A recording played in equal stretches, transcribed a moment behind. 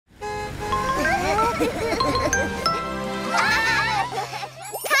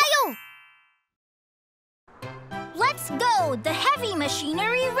Heavy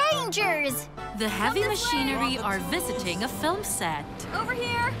Machinery Rangers! The Heavy Machinery are visiting a film set. Over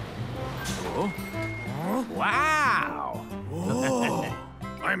here! Oh. Wow! Whoa.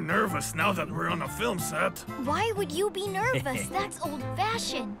 I'm nervous now that we're on a film set. Why would you be nervous? That's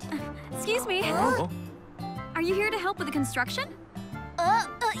old-fashioned. Excuse me. Are you here to help with the construction?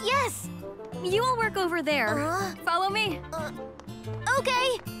 Yes. You all work over there. Follow me.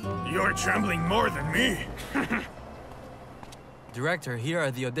 Okay. You're trembling more than me. Director, here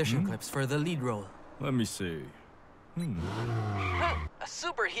are the audition clips for the lead role. Let me see. A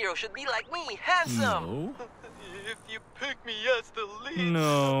superhero should be like me, handsome! No. If you pick me as the lead...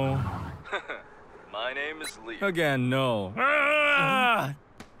 No. My name is Lee. Again, no. Ah!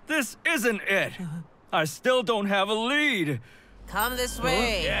 This isn't it. I still don't have a lead. Come this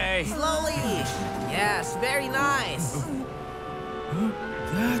way. Okay. Slowly. Yes, very nice.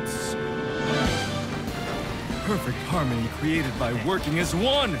 That's... perfect harmony created by working as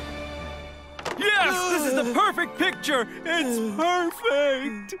one. Yes, this is the perfect picture. It's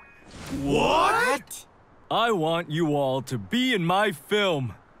perfect. What? I want you all to be in my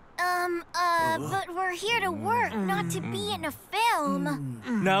film. But we're here to work, not to be in a film.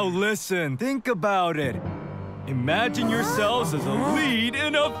 Now listen, think about it. Imagine yourselves as a lead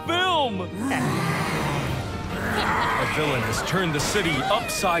in a film. A villain has turned the city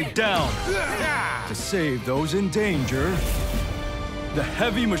upside down. To save those in danger, the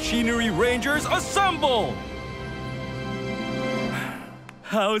Heavy Machinery Rangers assemble!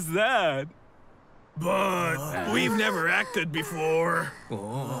 How's that? But we've never acted before.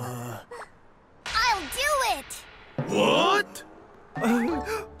 I'll do it! What?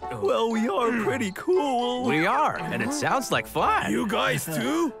 Well, we are pretty cool. We are, and it sounds like fun. You guys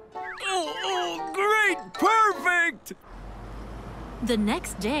too? Great! Perfect! The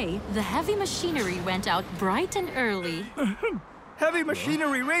next day, the Heavy Machinery went out bright and early. Heavy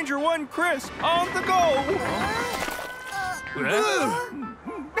Machinery Ranger 1 Chris, on the go!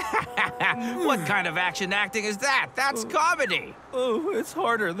 What kind of action acting is that? That's comedy. Oh, it's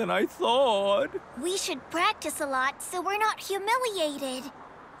harder than I thought. We should practice a lot so we're not humiliated.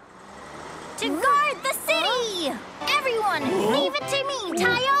 To guard the city! Everyone, leave it to me,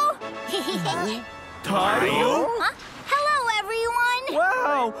 Tayo! Tayo? Huh? Hello, everyone!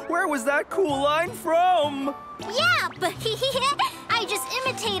 Wow, where was that cool line from? Yep! I just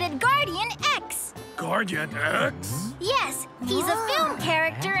imitated Guardian X. Guardian X? Yes, he's a film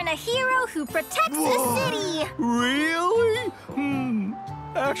character and a hero who protects the city. Really?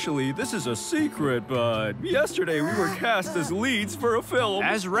 Actually, this is a secret, but yesterday we were cast as leads for a film.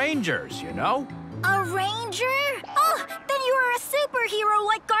 As rangers, you know? A ranger? Oh, then you are a superhero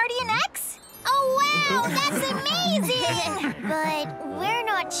like Guardian X? Oh, wow, that's amazing! But we're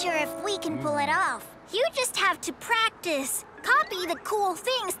not sure if we can pull it off. You just have to practice. Copy the cool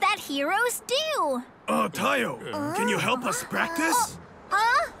things that heroes do. Tayo, can you help us practice?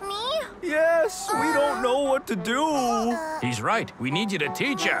 Huh? Me? Yes, we don't know what to do. He's right. We need you to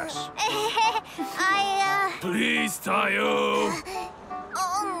teach us. Please, Tayo.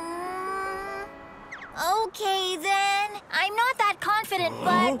 Okay, then. I'm not that confident,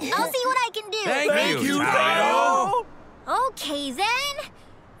 but I'll see what I can do. Thank you, Tayo. Okay, then.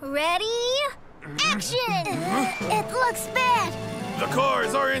 Ready? Action! It looks bad. The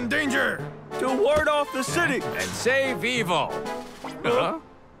cars are in danger. To ward off the city. And save evil.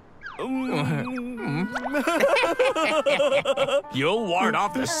 You'll ward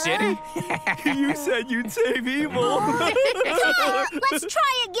off the city? You said you'd save evil. Come on, let's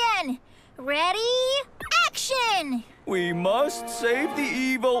try again. Ready? Action! We must save the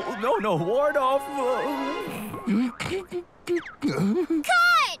evil. No, ward off. Cut!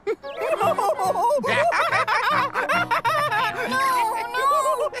 No,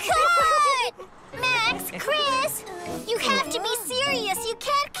 cut! Max, Chris, you have to be serious. You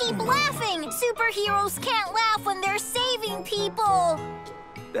can't keep laughing. Superheroes can't laugh when they're saving people.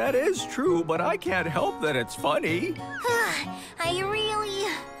 That is true, but I can't help that it's funny.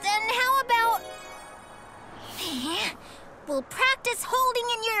 Then how about... We'll practice holding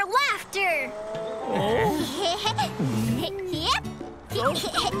in your laughter. Yep.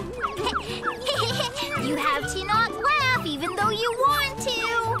 You have to not laugh even though you want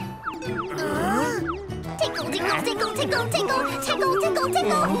to. Tickle, tickle, tickle, tickle, tickle, tickle, tickle,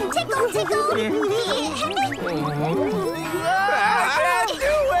 tickle, tickle, tickle. I can't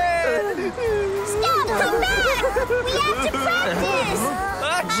do it! Stop, come back! We have to practice!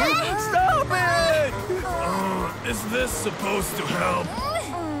 Stop it! Is this supposed to help?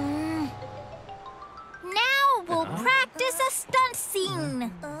 Now we'll practice a stunt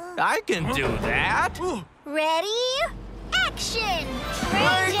scene. I can do that. Ready? action!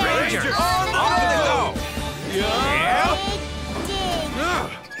 Rangers, on the go! Yeah.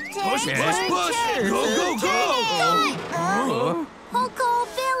 Push, push! Go, go, go! Hulko,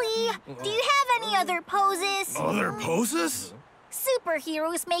 Billy, do you have any other poses? Other poses?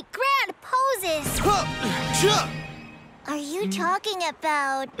 Superheroes make grand poses. Are you talking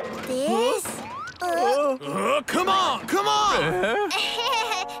about this? Come on, come on!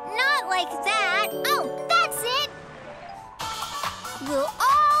 Not like that. Oh, that's it. We'll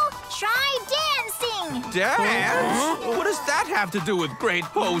all try dancing. Dance? What does that have to do with great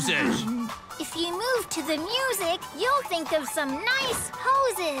poses? If you move to the music, you'll think of some nice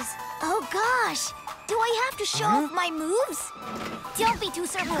poses. Oh gosh, do I have to show off my moves? Don't be too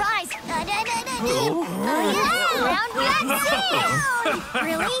surprised. Oh yeah, round, round, round.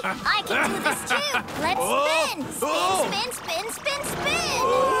 Really? I can do this too. Let's spin. Spin, spin.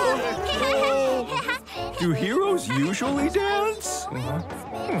 Do heroes usually dance?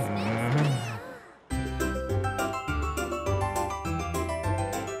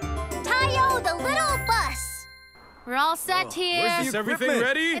 Tayo, the little bus. We're all set here. Is everything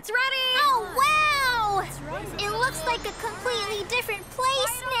ready? It's ready! Oh, wow! It looks like a completely different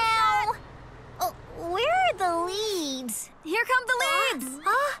place now. Oh, where are the leads? Here come the leads!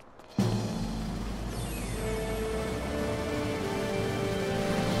 Huh?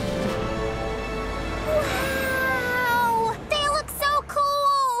 Wow! They look so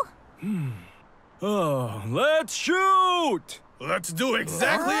cool! Oh, let's shoot! Let's do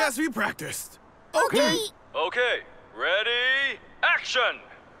exactly as we practiced. Okay. Okay, ready, action!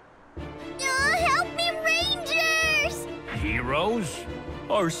 Help me, Rangers! Heroes?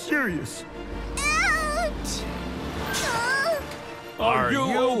 Are serious. Ouch! Are you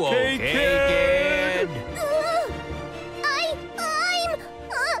okay, kid?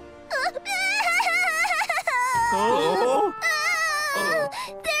 Oh?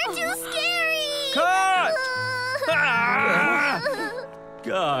 They're too scary! Cut!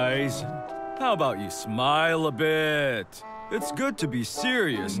 Guys, how about you smile a bit? It's good to be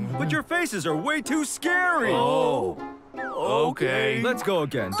serious, but your faces are way too scary. Oh. Okay. Let's go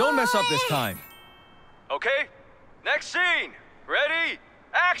again. Don't mess up this time. Okay, next scene. Ready,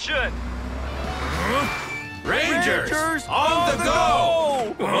 action! Rangers, on the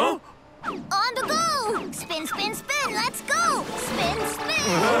go! Huh? On the go! Spin, spin, spin! Let's go! Spin, spin!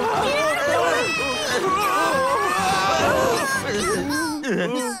 Get out of the way!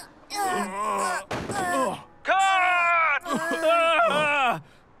 Cut!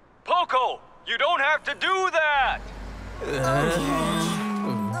 Poco, you don't have to do that!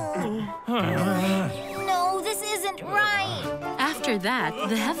 No, this isn't right. After that,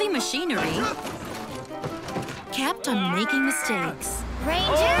 the heavy machinery kept on making mistakes.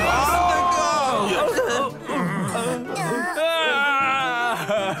 Rangers!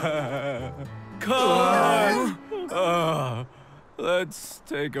 Cut! Let's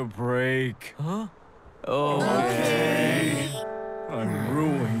take a break. Huh? Okay. I'm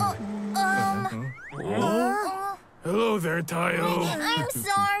ruined. Hello there, Tayo. I'm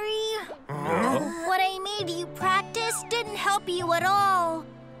sorry. What I made you practice didn't help you at all.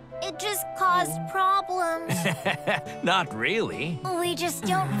 It just caused problems. Not really. We just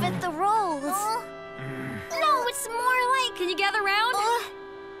don't fit the roles. No, it's more like... Can you gather round?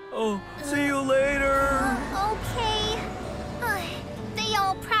 Oh, see you later. Okay. They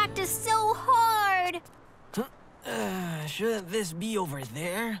all practice so hard. Shouldn't this be over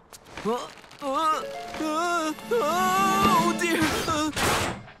there? Oh dear!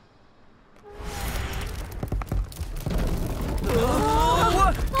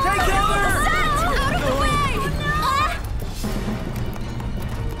 What? Take cover! Out of the way!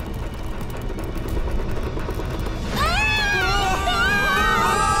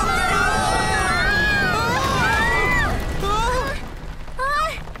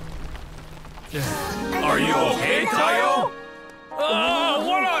 Are you okay, Tayo?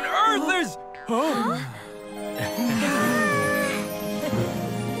 What on earth is...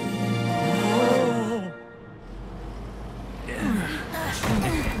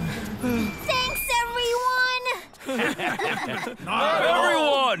 Thanks, everyone! Not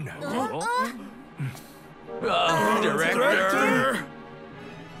Everyone! Director!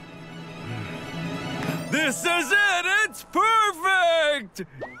 This is it! It's perfect!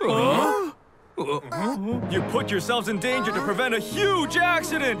 You put yourselves in danger to prevent a huge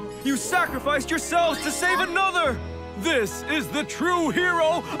accident! You sacrificed yourselves to save another! This is the true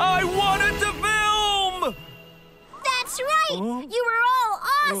hero I wanted to film! That's right! You were all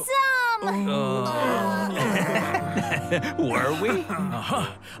awesome! Were we?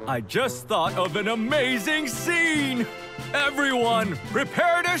 I just thought of an amazing scene! Everyone,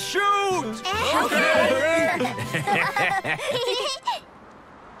 prepare to shoot! Okay.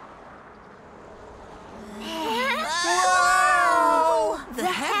 Whoa! The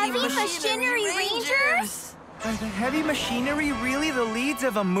Heavy Machinery Rangers? Are the Heavy Machinery really the leads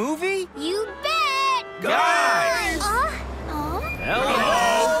of a movie? You bet! Guys!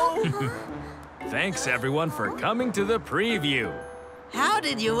 Hello! Thanks, everyone, for coming to the preview. How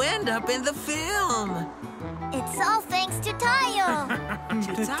did you end up in the film? It's all thanks to Tayo.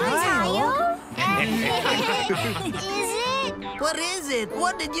 Tayo? Is it? What is it?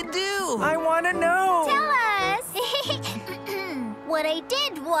 What did you do? I want to know. Tell us. What I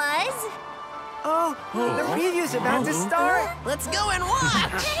did was... Oh, the preview's about to start. Let's go and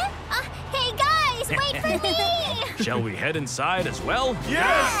watch! Hey guys, wait for me! Shall we head inside as well?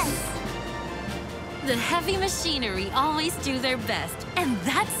 Yes! The heavy machinery always do their best, and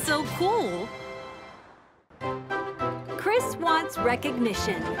that's so cool. Chris wants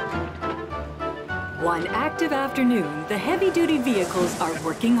recognition. One active afternoon, the heavy-duty vehicles are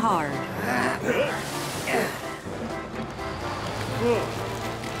working hard.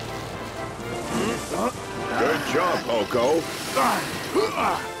 Good job, Poco.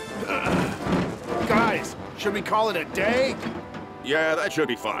 Guys, should we call it a day? Yeah, that should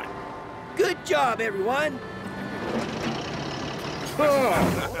be fine. Good job, everyone.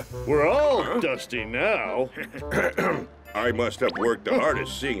 We're all dusty now. I must have worked the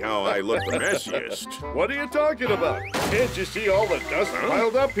hardest, seeing how I look the messiest. What are you talking about? Can't you see all the dust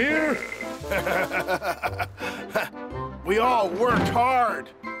piled up here? We all worked hard.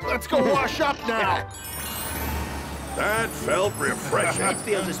 Let's go wash up now. That felt refreshing. It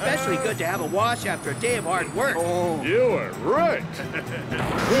feels especially good to have a wash after a day of hard work. You are right.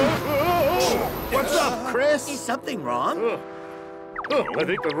 What's up, Chris? Is something wrong? Oh, I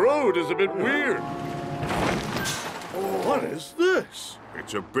think the road is a bit weird. What is this?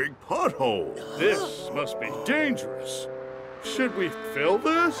 It's a big pothole. This must be dangerous. Should we fill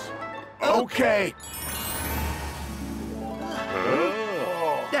this? Okay.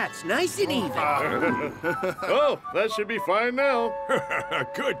 That's nice and even. Oh, that should be fine now.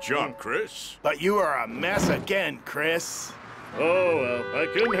 Good job, Chris. But you are a mess again, Chris. Oh, well, I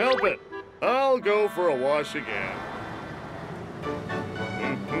couldn't help it. I'll go for a wash again.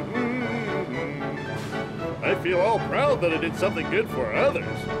 I feel all proud that I did something good for others.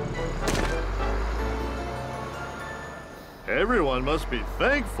 Everyone must be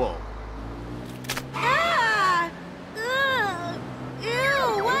thankful.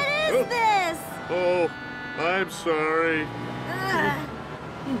 Ew, what is this? Oh, I'm sorry.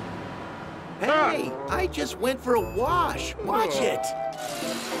 Hey, I just went for a wash. Watch it.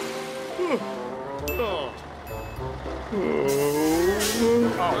 Oh.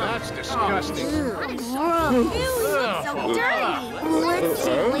 Oh, that's disgusting. So dirty. Let's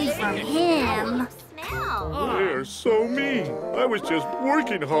stay away from him. They're so mean. I was just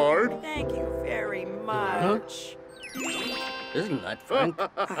working hard. Thank you very much. Isn't that fun?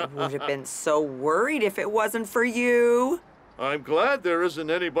 I would have been so worried if it wasn't for you. I'm glad there isn't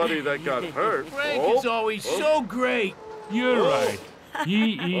anybody that got hurt. Frank is always so great. You're right.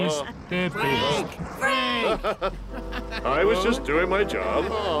 He is the best. Frank! I was just doing my job.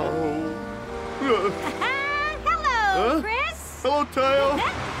 Hello, Chris. Hello, Tayo.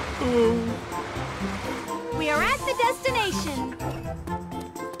 We are at the destination.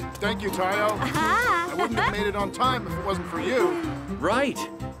 Thank you, Tayo. I wouldn't have made it on time if it wasn't for you. Right.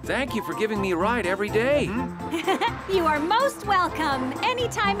 Thank you for giving me a ride every day. You are most welcome,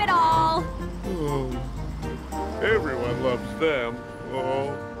 anytime at all. Everyone loves them.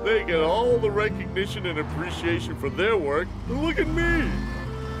 Oh, they get all the recognition and appreciation for their work. Look at me.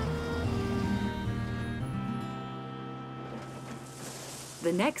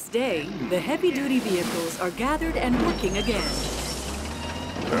 The next day, the heavy-duty vehicles are gathered and working again.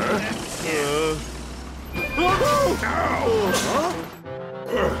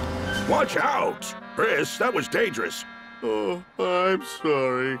 Watch out! Chris, that was dangerous. Oh, I'm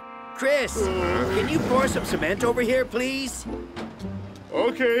sorry. Chris, can you pour some cement over here, please?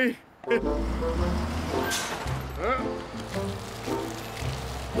 Okay. I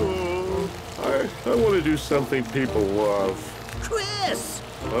want to do something people love. Chris!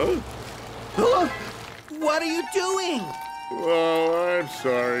 Huh? What are you doing? Oh, I'm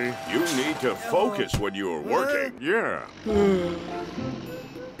sorry. You need to focus when you are working. Yeah.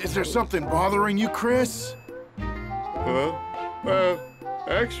 Is there something bothering you, Chris? Huh?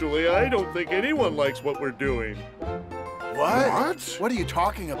 Actually, I don't think anyone likes what we're doing. What? What are you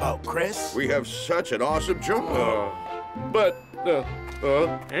talking about, Chris? We have such an awesome job. But,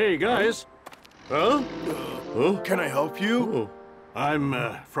 Hey, guys. Huh? Can I help you? I'm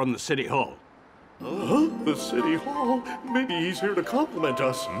from the City Hall. The City Hall? Maybe he's here to compliment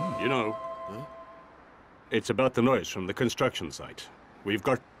us. You know, it's about the noise from the construction site. We've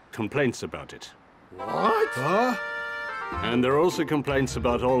got complaints about it. What? Huh? And there are also complaints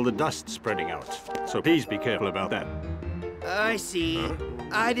about all the dust spreading out. So please be careful about that. I see.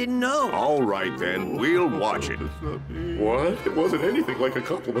 I didn't know. All right, then. We'll watch it. What? It wasn't anything like a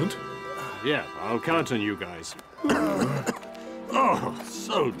compliment. Yeah, I'll count on you guys. Oh,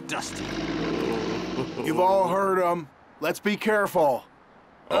 so dusty. You've all heard him. Let's be careful.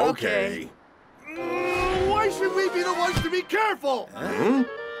 Okay. Why should we be the ones to be careful?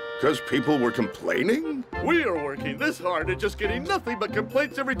 Because people were complaining? We are working this hard and just getting nothing but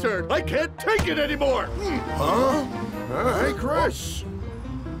complaints in return. I can't take it anymore. Huh? Hey, Chris.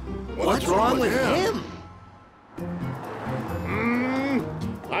 What's wrong with him?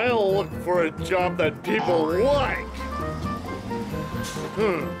 I'll look for a job that people like.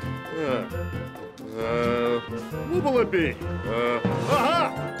 What will it be?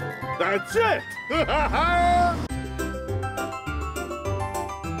 Aha! That's it!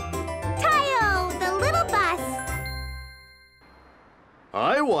 Tayo, the little bus.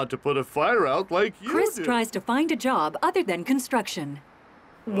 I want to put a fire out like you Chris did. tries to find a job other than construction.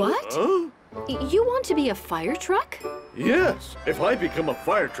 What? You want to be a fire truck? Yes. If I become a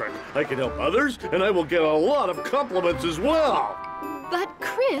fire truck, I can help others, and I will get a lot of compliments as well. But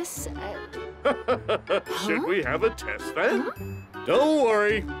Chris... Should we have a test then? Don't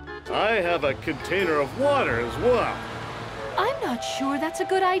worry. I have a container of water as well. I'm not sure that's a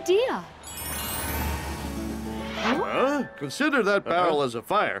good idea. Consider that barrel as a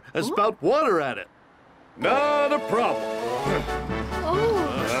fire and spout water at it. Not a problem.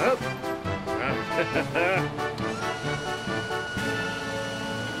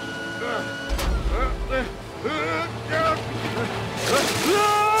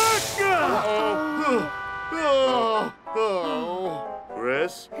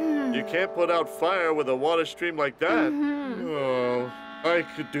 Chris, you can't put out fire with a water stream like that. Oh, I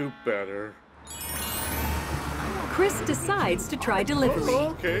could do better. Chris decides to try delivery.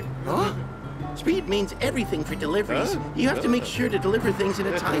 Okay. Huh? Speed means everything for deliveries. You have to make sure to deliver things in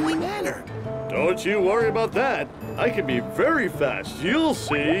a timely manner. Don't you worry about that. I can be very fast. You'll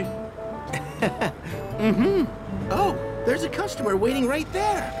see. Oh, there's a customer waiting right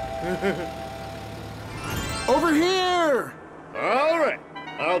there. Over here! All right.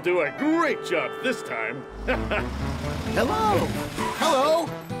 I'll do a great job this time. Hello. Hello!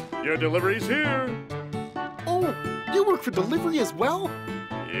 Your delivery's here. Oh, you work for delivery as well?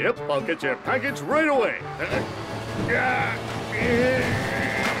 Yep, I'll get your package right away.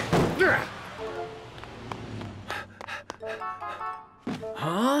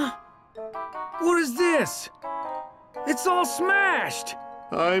 Huh? What is this? It's all smashed!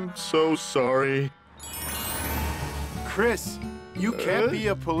 I'm so sorry. Chris, you can't be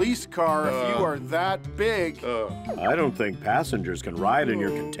a police car if you are that big. I don't think passengers can ride in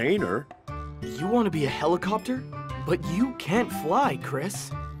your container. You want to be a helicopter? But you can't fly,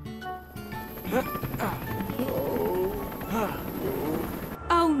 Chris.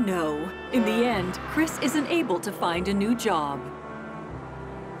 Oh no. In the end, Chris isn't able to find a new job.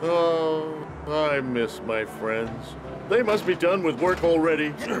 Oh, I miss my friends. They must be done with work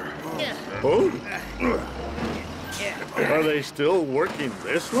already. Oh? Are they still working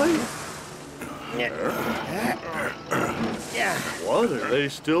this late? What are they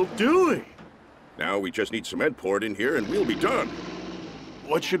still doing? Now we just need cement poured in here and we'll be done.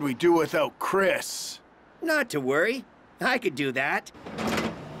 What should we do without Chris? Not to worry. I could do that.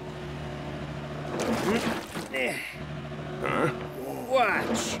 Huh?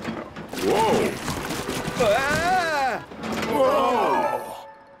 Watch. Whoa! Ah! Whoa!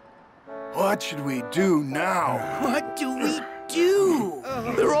 What should we do now? What do we do?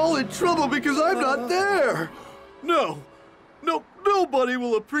 They're all in trouble because I'm not there. No, nobody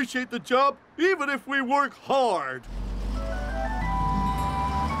will appreciate the job, even if we work hard.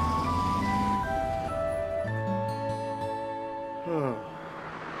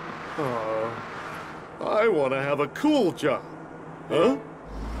 I want to have a cool job. Huh?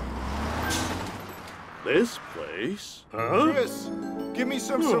 This place? Huh? Chris, give me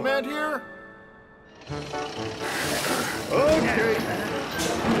some cement here. Okay.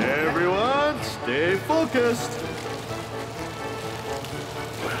 Everyone, stay focused.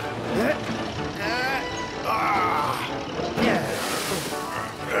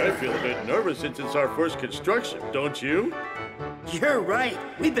 I feel a bit nervous since it's our first construction, don't you? You're right.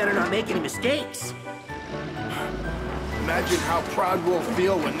 We better not make any mistakes. Imagine how proud we'll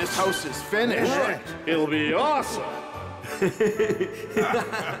feel when this house is finished. It'll be awesome.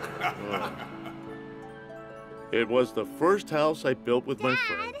 It was the first house I built with my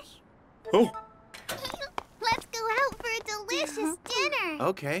friends. Oh. Let's go out for a delicious dinner.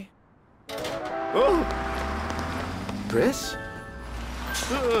 Okay. Oh. Chris?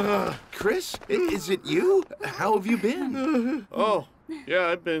 Chris, is it you? How have you been? Oh, yeah,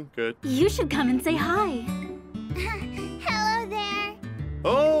 I've been good. You should come and say hi. Hello there.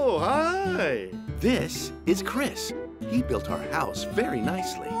 Oh, hi. This is Chris. He built our house very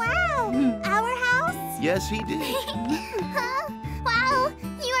nicely. Wow, our house? Yes, he did. Wow,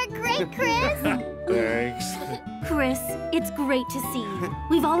 you are great, Chris. Thanks. Chris, it's great to see you.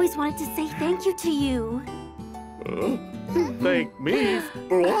 We've always wanted to say thank you to you. Thank me?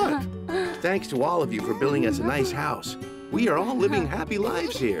 For what? Thanks to all of you for building us a nice house. We are all living happy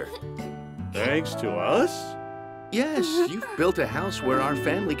lives here. Thanks to us? Yes, you've built a house where our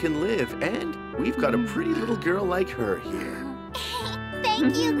family can live, and we've got a pretty little girl like her here.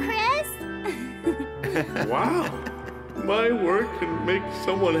 Thank you, Chris. Wow. My work can make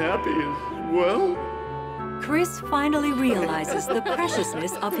someone happy as well? Chris finally realizes the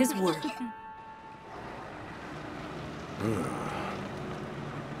preciousness of his work.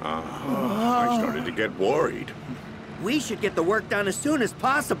 I started to get worried. We should get the work done as soon as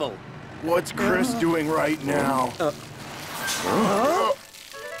possible. What's Chris doing right now?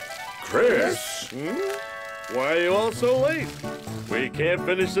 Chris? Why are you all so late? We can't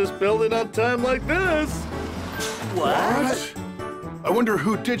finish this building on time like this. What? I wonder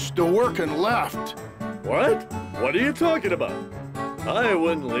who ditched the work and left. What? What are you talking about? I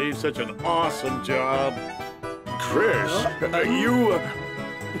wouldn't leave such an awesome job. Chris, you...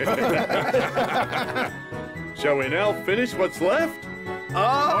 Shall we now finish what's left?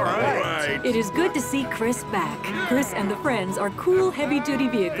 All right. It is good to see Chris back. Chris and the friends are cool, heavy-duty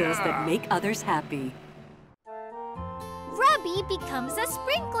vehicles that make others happy. Rubby becomes a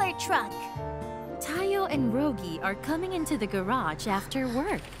sprinkler truck. Tayo and Rogi are coming into the garage after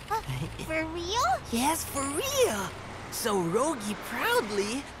work. For real? Yes, for real. So Rogi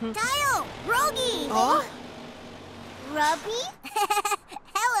proudly... Tayo! Rogi! Oh? Rubby?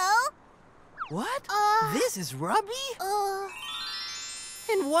 Hello? What? This is Rubby?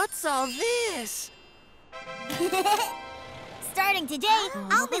 And what's all this? Starting today,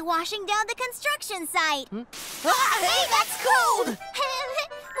 I'll be washing down the construction site. Hey, that's cold!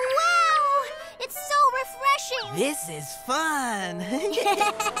 Wow! It's so refreshing! This is fun!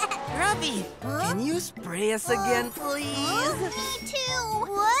 Rubby, can you spray us again, please? Me too!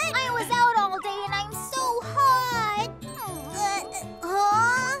 What? I was out all day and I'm so hot!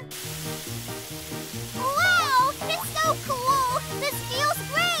 Wow! It's so cool! This feels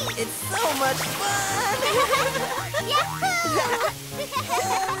great! It's so much fun! Yahoo!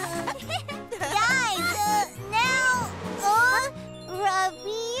 Guys, now...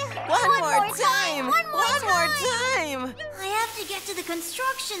 Rubby... One more time! One more time! I have to get to the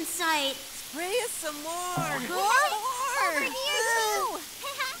construction site. Spray us some more! What? Over here, too!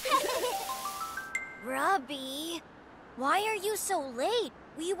 Rubby, why are you so late?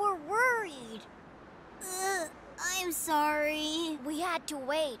 We were worried. I'm sorry. We had to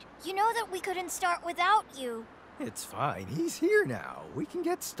wait. You know that we couldn't start without you. It's fine. He's here now. We can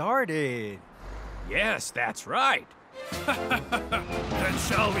get started. Yes, that's right. Then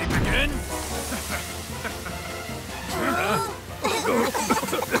shall we begin?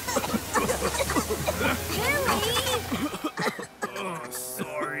 Oh,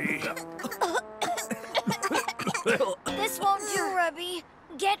 sorry. This won't do, Rubby.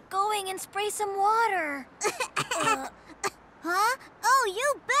 Get going and spray some water. Huh? Oh,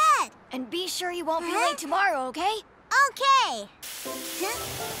 you bet! And be sure you won't be late tomorrow, okay? Okay!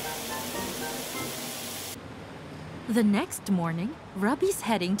 The next morning, Rubby's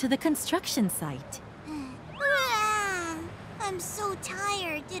heading to the construction site. I'm so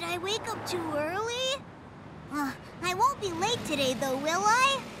tired. Did I wake up too early? I won't be late today, though, will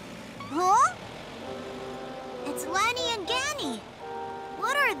I? Huh? It's Lanny and Ganny.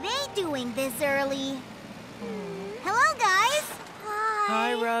 What are they doing this early? Hello, guys.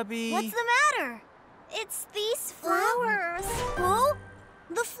 Hi, Rubby. What's the matter? It's these flowers. Oh?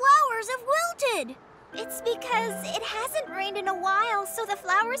 The flowers have wilted. It's because it hasn't rained in a while, so the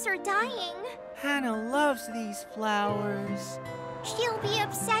flowers are dying. Hannah loves these flowers. She'll be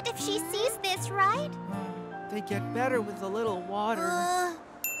upset if she sees this, right? They get better with a little water.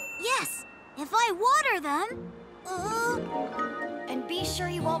 Yes, if I water them. And be sure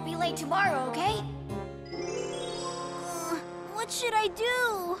you won't be late tomorrow, okay? What should I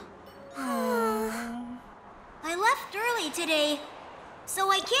do? I left early early today,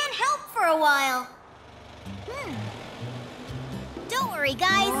 so I can't help for a while. Don't worry,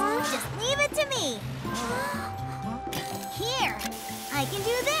 guys. Just leave it to me. Here, I can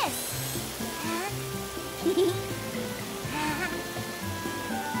do this.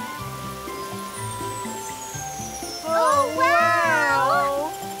 Oh,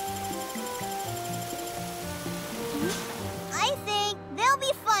 wow! I think they'll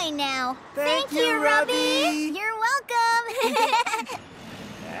be fine now. Thank you, Robbie. You're welcome.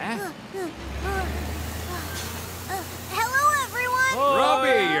 Hello, everyone.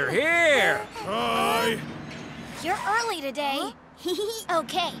 Robbie, you're here. Hi. You're early today.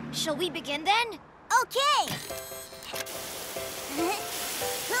 Okay, shall we begin then? Okay.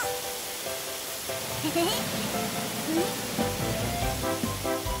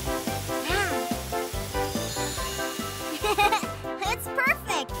 It's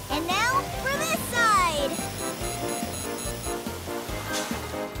perfect. And now for this side.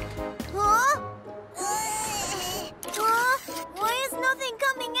 Huh? Why is nothing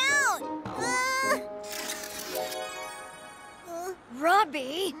coming out?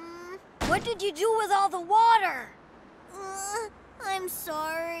 Robbie, what did you do with all the water? I'm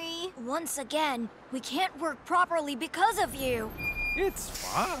sorry. Once again, we can't work properly because of you. It's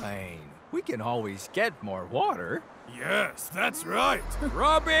fine. We can always get more water. Yes, that's right.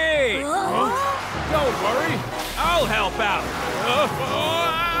 Robbie! Don't worry, I'll help out.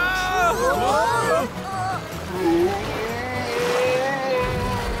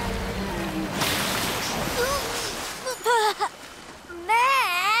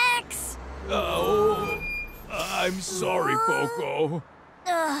 Max! Oh, I'm sorry, Poco.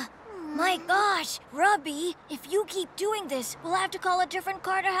 My gosh, Robbie, if you keep doing this, we'll have to call a different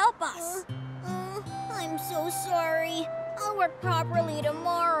car to help us. I'm so sorry. I'll work properly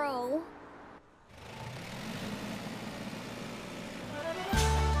tomorrow.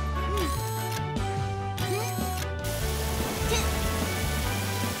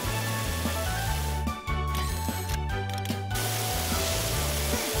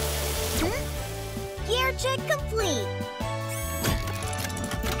 Gear check complete.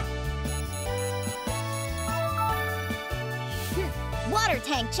 Water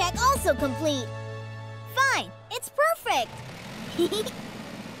tank check also complete. Fine, it's perfect.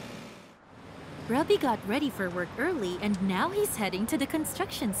 Robbie got ready for work early and now he's heading to the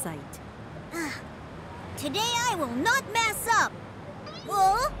construction site. Today I will not mess up.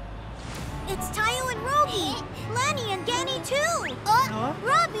 Whoa! It's Tayo and Roby. Lanny and Danny too.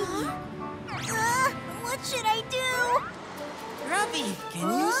 Robbie. What should I do? Robbie,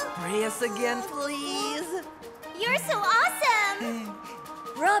 can you spray us again, please? You're so awesome.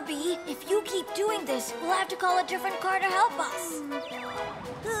 Robbie, if you keep doing this, we'll have to call a different car to help us.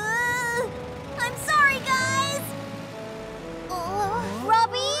 I'm sorry, guys.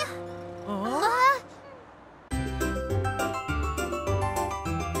 Robbie?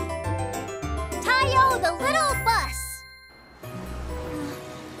 Tayo, the little bus.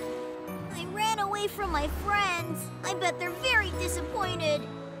 I ran away from my friends. I bet they're very disappointed.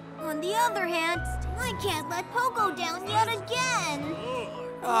 On the other hand, I can't let Poco down yet again.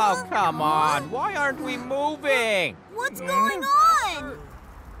 Oh, come on. Why aren't we moving? What's going on?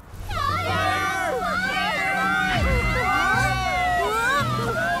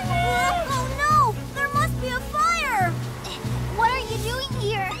 Oh no! There must be a fire! What are you doing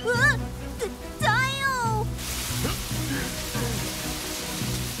here? Tayo!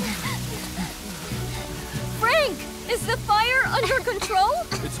 Frank, is the fire under control?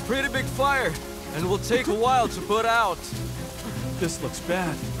 It's a pretty big fire, and will take a while to put out. This looks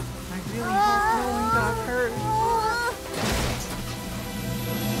bad. I really hope no one got hurt.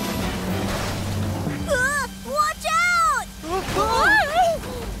 Watch out!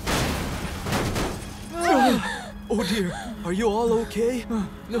 Oh dear, are you all okay?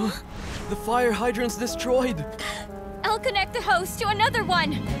 No, the fire hydrant's destroyed. I'll connect the hose to another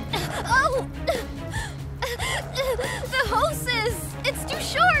one. Oh! The hoses! It's too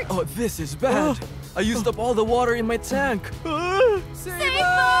short! Oh, this is bad. I used up all the water in my tank. Save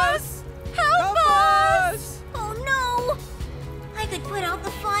us! Help us! Oh no! I could put out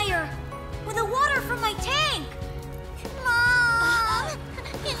the fire with the water from my tank. Mom!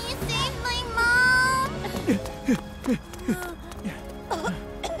 Can you save my mom?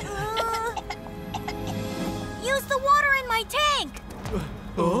 Use the water in my tank!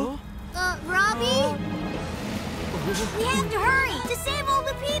 Robbie? We have to hurry to save all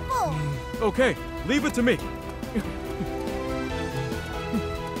the people! Okay, leave it to me.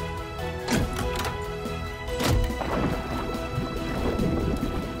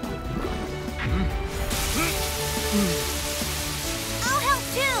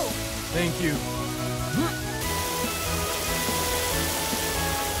 Thank you.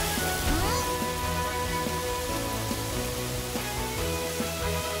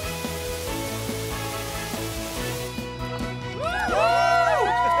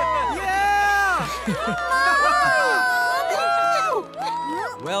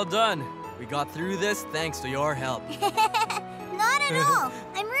 Well done. We got through this thanks to your help. Not at all.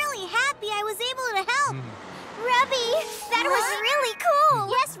 I'm really happy I was able to help. Rubby, that was really cool.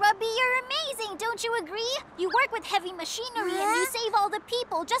 Yes, Rubby, you're amazing. Don't you agree? You work with heavy machinery and you save all the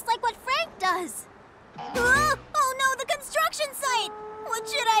people, just like what Frank does. Oh no, the construction site. What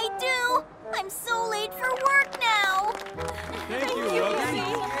should I do? I'm so late for work now. Thank you, Rubby.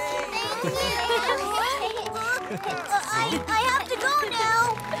 I have to go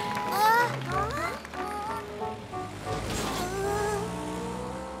now.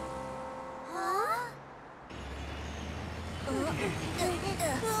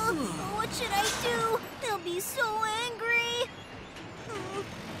 What should I do? They'll be so angry.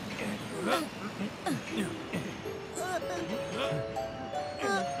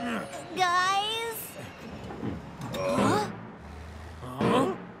 Guys?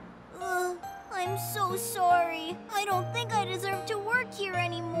 I'm so sorry. I don't think I deserve to work here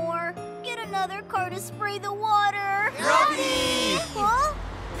anymore. Get another car to spray the water. Robbie! Huh?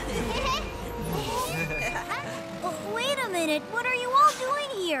 Wait a minute. What are you all doing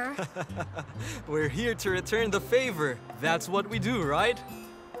here? We're here to return the favor. That's what we do, right?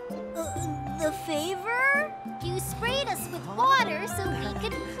 The favor? You sprayed us with water so we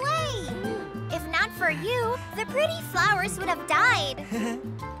could play. If not for you, the pretty flowers would have died.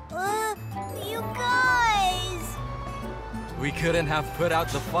 You guys! We couldn't have put out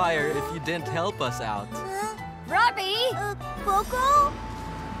the fire if you didn't help us out. Robbie! Coco?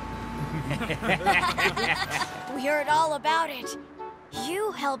 We heard all about it.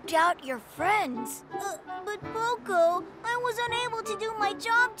 You helped out your friends. But Poco, I was unable to do my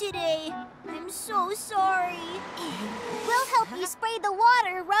job today. I'm so sorry. We'll help you spray the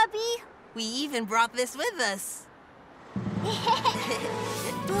water, Rubby. We even brought this with us.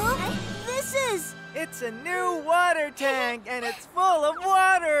 This is... It's a new water tank, and it's full of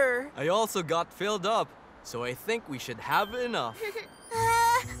water. I also got filled up, so I think we should have enough.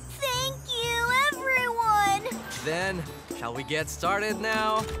 Thank you, everyone. Then, shall we get started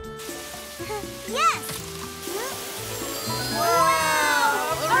now? Yes.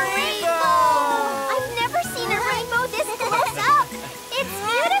 Wow! A rainbow! I've never seen a rainbow this close up. It's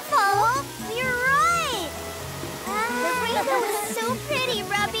beautiful. You're right. The rainbow is so pretty,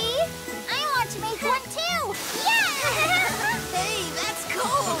 Rubby. I want to make one too. Yeah! Hey, that's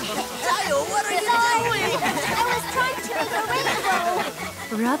cool. Tayo, what are you doing? I was trying to make a rainbow.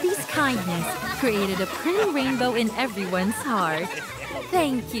 Rubby's kindness created a pretty rainbow in everyone's heart.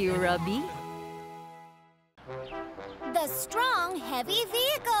 Thank you, Rubby. The strong, heavy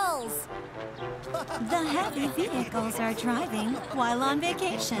vehicles. The heavy vehicles are driving while on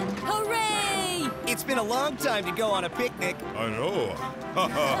vacation. Hooray! It's been a long time to go on a picnic. I know.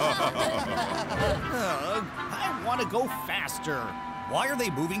 I want to go faster. Why are they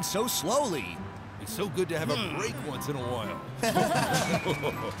moving so slowly? It's so good to have a break once in a while.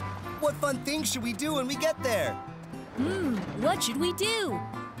 What fun things should we do when we get there? What should we do?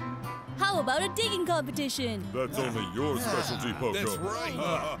 How about a digging competition? That's only your specialty, Poco. That's right.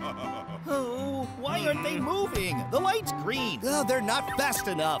 Oh, why aren't they moving? The light's green. Oh, they're not fast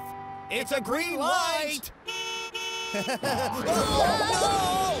enough. It's a green light!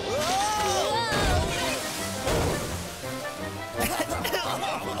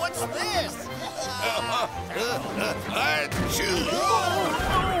 What's this?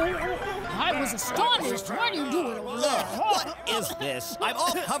 I was astonished. What are you doing over there? What is this? I'm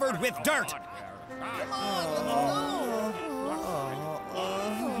all covered with dirt.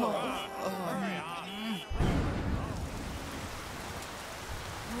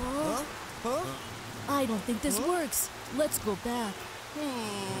 I don't think this works. Let's go back.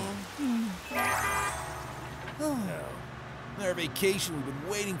 Our vacation we've been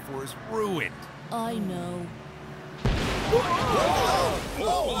waiting for is ruined. I know.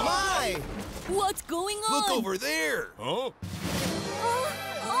 Oh my! What's going on? Look over there. Huh?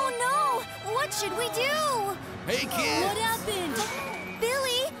 Oh no! What should we do? Hey, kids! What happened?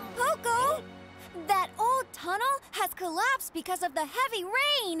 Billy, Poco, that old tunnel has collapsed because of the heavy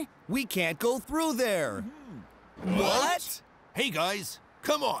rain. We can't go through there. What? Hey, guys,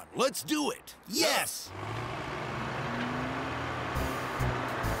 come on, let's do it. Yes!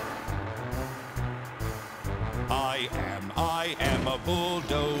 I am a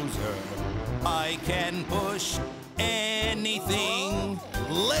bulldozer. I can push anything.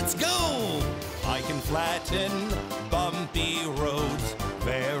 Let's go! flatten bumpy roads.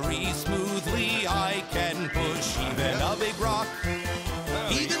 Very smoothly I can push even a big rock,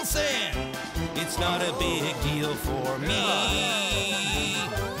 even sand. It's not a big deal for me.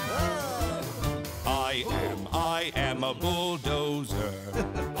 I am a bulldozer.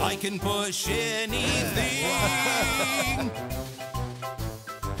 I can push anything.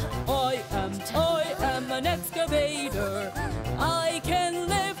 I am an excavator. I can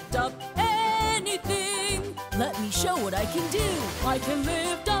lift up anything. Let me show what I can do. I can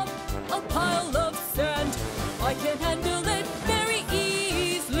lift up a pile of sand. I can handle it very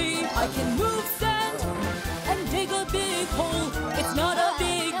easily. I can move sand and dig a big hole. It's not a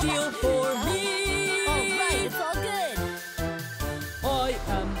big deal for me. All right, it's all good.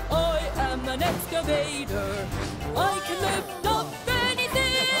 I am an excavator. I can lift up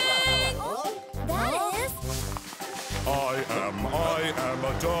anything. That is... I am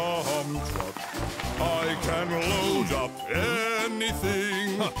a dump truck. I can load up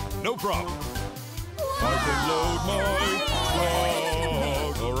anything. No problem. I can load my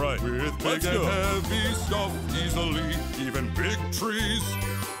truck. All right. With big and heavy stuff easily. Even big trees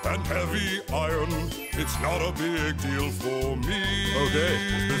and heavy iron. It's not a big deal for me. Okay,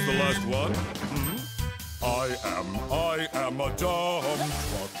 is this the last one? I am a dump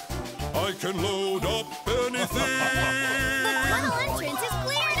truck. I can load up anything. The tunnel entrance is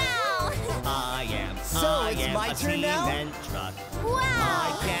clear now! So it's my turn now? Truck. Wow!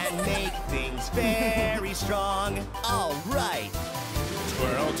 I can make things very strong. All right.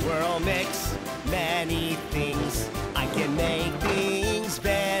 Twirl, twirl, mix many things. I can make things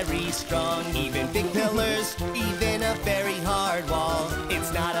very strong. Even big pillars, even a very hard wall.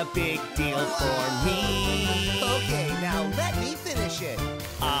 It's not a big deal for me. Okay, now let me finish it.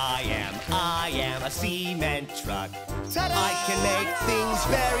 I am a cement truck. I can make things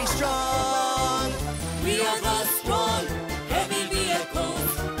very strong. We are the strong, heavy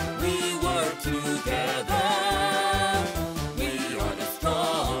vehicles. We work together. We are the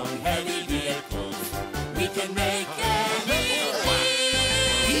strong, heavy vehicles. We can make anything.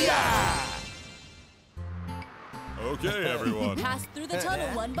 Yeah! Okay, everyone. Pass through the tunnel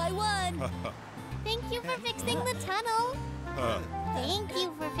one by one. Thank you for fixing the tunnel. Thank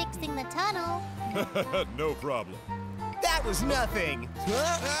you for fixing the tunnel. No problem. That was nothing.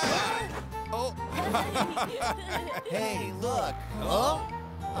 Hey, look.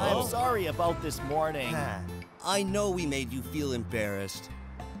 I'm sorry about this morning. I know we made you feel embarrassed.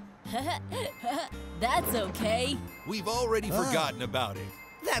 That's okay. We've already forgotten about it.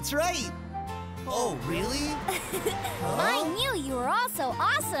 That's right. Oh, really? I knew you were all so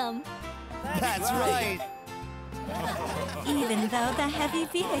awesome. That's right. Even though the heavy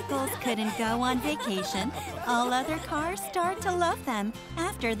vehicles couldn't go on vacation, all other cars start to love them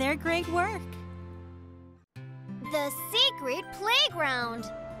after their great work. The secret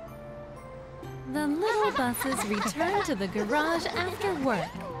playground. The little buses return to the garage after work.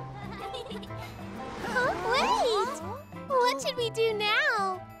 Wait! What should we do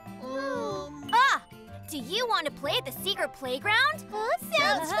now? Do you want to play at the secret playground?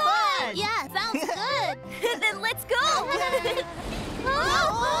 Sounds fun! Yeah, sounds good. Then let's go!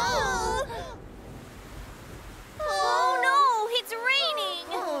 Oh no, it's raining!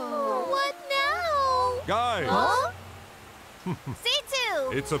 What now? Guys!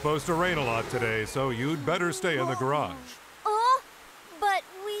 C2! It's supposed to rain a lot today, so you'd better stay in the garage. But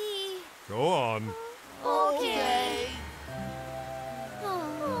we... Go on. Okay.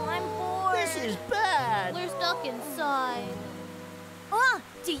 I'm bored. This is bad. We're stuck inside.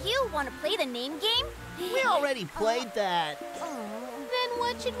 Do you want to play the name game? We already played that. Then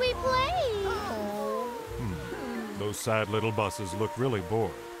what should we play? Those sad little buses look really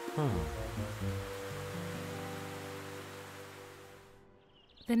bored.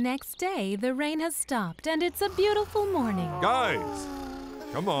 The next day, the rain has stopped and it's a beautiful morning. Guys,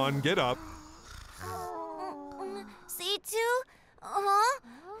 come on, get up. C2?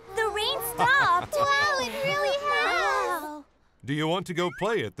 The rain stopped. Wow, it really has. Do you want to go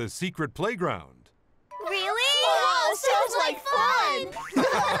play at the secret playground? Really? Wow, sounds like fun.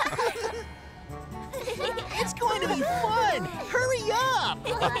 It's going to be fun. Hurry up.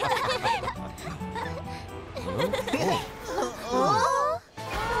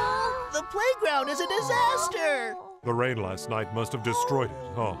 The playground is a disaster. The rain last night must have destroyed it.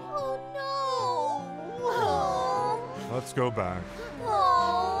 Oh no. Let's go back.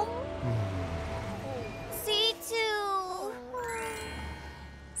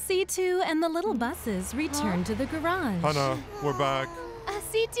 C2 and the little buses return to the garage. Hannah, we're back.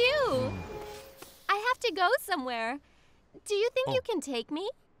 C2! I have to go somewhere. Do you think you can take me?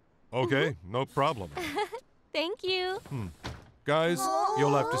 Okay, no problem. Thank you. Guys,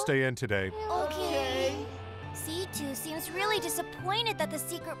 you'll have to stay in today. Okay. C2 seems really disappointed that the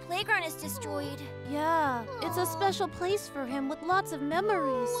secret playground is destroyed. Yeah, it's a special place for him with lots of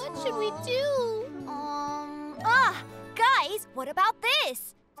memories. What should we do? Guys, what about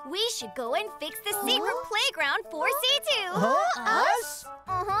this? We should go and fix the secret playground for C2. Us?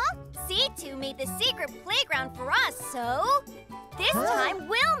 C2 made the secret playground for us, so this time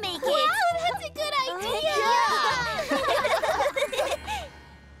we'll make it. Wow, that's a good idea.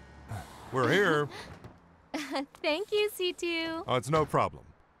 We're here. Thank you, C2. Oh, it's no problem.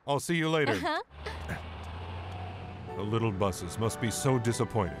 I'll see you later. The little buses must be so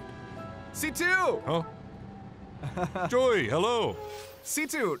disappointed. C2! Huh? Joy, hello.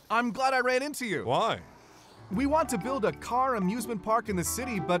 C2, I'm glad I ran into you. Why? We want to build a car amusement park in the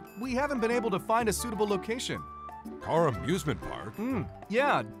city, but we haven't been able to find a suitable location. Car amusement park?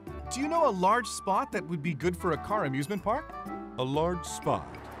 Yeah. Do you know a large spot that would be good for a car amusement park? A large spot?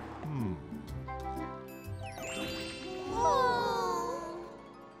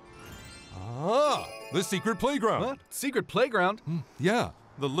 The secret playground. What? Secret playground? Yeah.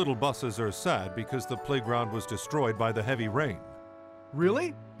 The little buses are sad because the playground was destroyed by the heavy rain.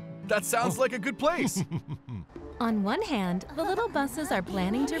 Really? That sounds like a good place. On one hand, the little buses are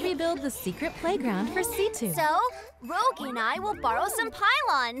planning to rebuild the secret playground for C2. So, Rogie and I will borrow some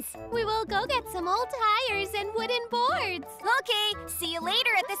pylons. We will go get some old tires and wooden boards. Okay, see you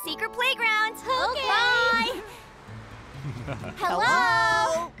later at the secret playground. Okay. Bye.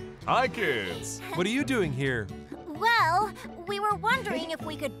 Hello. Hi, kids. What are you doing here? Well, we were wondering if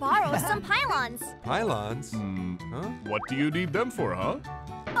we could borrow some pylons. Pylons? What do you need them for, huh?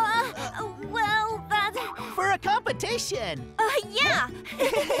 Well, that's... For a competition! Yeah!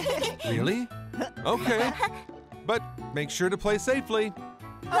 Really? Okay. But make sure to play safely.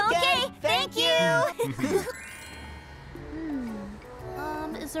 Okay, thank you!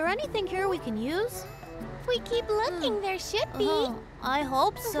 Is there anything here we can use? If we keep looking, there should be. I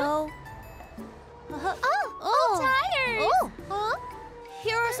hope so. Tires!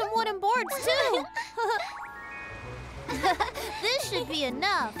 Here are some wooden boards, too. This should be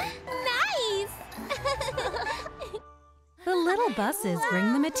enough. Nice! The little buses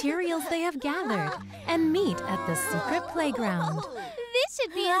bring the materials they have gathered and meet at the secret playground. This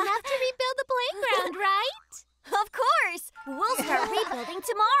should be enough to rebuild the playground, right? Of course! We'll start rebuilding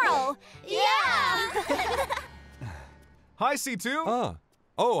tomorrow! Yeah! Hi, C2.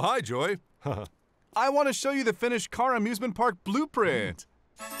 Oh, hi, Joy. I want to show you the finished car amusement park blueprint.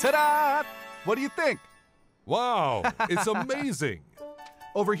 Ta-da! What do you think? Wow, it's amazing.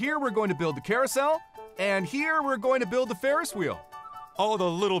 Over here, we're going to build the carousel, and here we're going to build the Ferris wheel. All the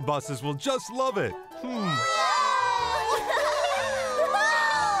little buses will just love it.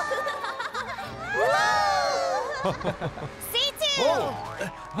 C2!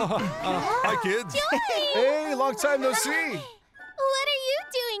 Hi, kids. Hey, long time no see. What are you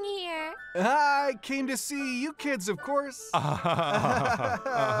doing here? I came to see you kids, of course. Tayo,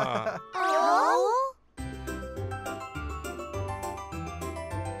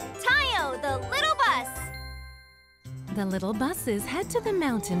 the little bus! The little buses head to the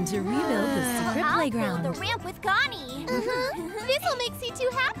mountain to rebuild the secret I'll playground. build the ramp with Connie. This'll make C2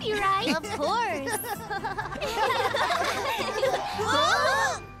 happy, right? Of course.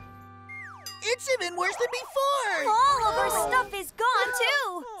 It's even worse than before! All of our stuff is gone,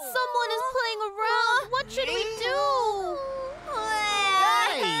 too! Someone is playing around. What should we do?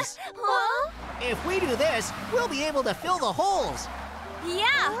 Guys! If we do this, we'll be able to fill the holes.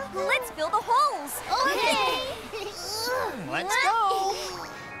 Yeah, let's fill the holes. Okay. Let's go!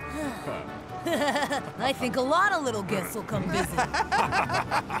 I think a lot of little guests will come visit.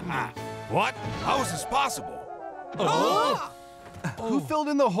 What? How is this possible? Who filled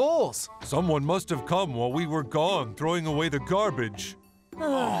in the holes? Someone must have come while we were gone, throwing away the garbage.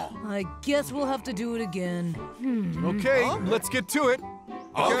 I guess we'll have to do it again. Okay, let's get to it.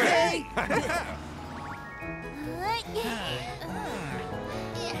 Okay.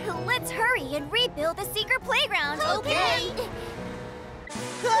 Let's hurry and rebuild the secret playground. Okay.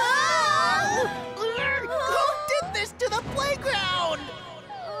 Who did this to the playground?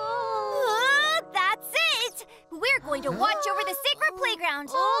 That's it! We're going to watch over the secret playground.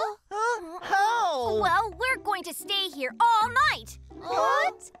 How? Well, we're going to stay here all night.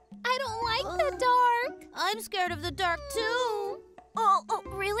 What? I don't like the dark. I'm scared of the dark, too. Oh,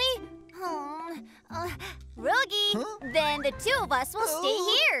 really? Rogie, then the two of us will stay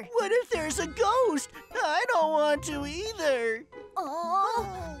here. What if there's a ghost? I don't want to either.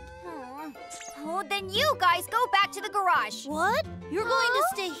 Oh, then you guys go back to the garage. What? You're going to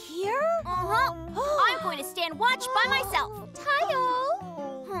stay here? I'm going to stand watch by myself.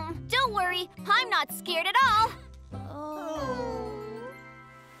 Tayo! Don't worry, I'm not scared at all.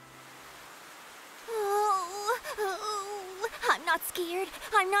 I'm not scared.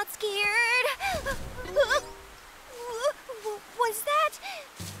 I'm not scared. What's that?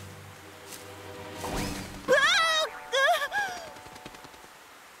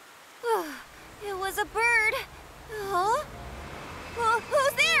 It was a bird. Huh?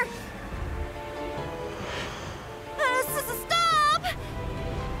 Who's there? Stop!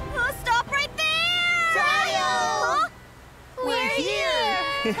 Stop right there! Tayo! We're here!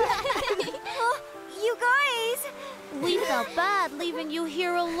 You guys! We felt bad leaving you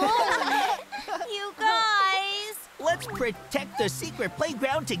here alone. You guys! Let's protect the secret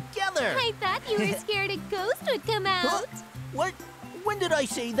playground together! I thought you were scared a ghost would come out. Huh? What? When did I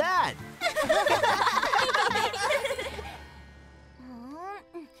say that?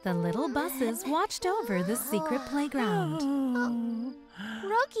 The little buses watched over the secret playground.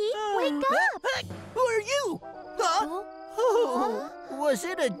 Rocky, wake up! Who are you? Huh? Oh, was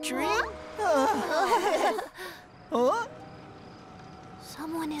it a dream? Huh?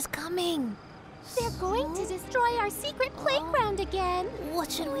 Someone is coming. They're going to destroy our secret playground again.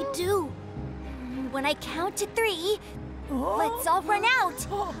 What should we do? When I count to 3, let's all run out.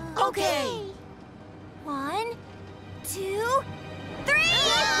 Okay. 1, 2, 3!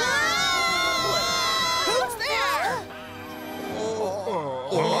 Who's there?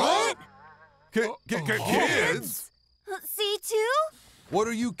 What? Kids? C2? What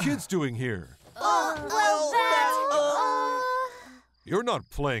are you kids doing here? You're not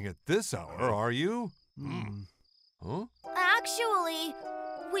playing at this hour, are you? Huh? Actually,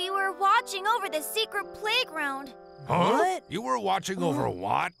 we were watching over the secret playground. Huh? What? You were watching over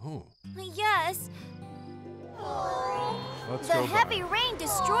what? Yes. The heavy rain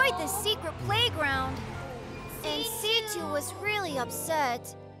destroyed the secret playground. And C2 was really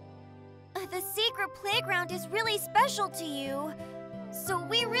upset. The secret playground is really special to you. So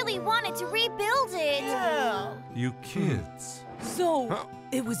we really wanted to rebuild it. Yeah. You kids. So,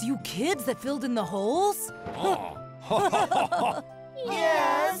 it was you kids that filled in the holes?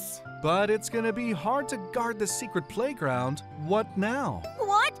 Yes. But it's gonna be hard to guard the secret playground. What now?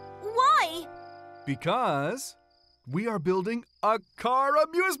 What? Why? Because we are building a car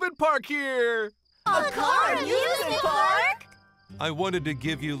amusement park here! A car amusement park? I wanted to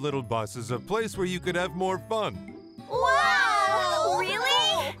give you little buses a place where you could have more fun. Wow!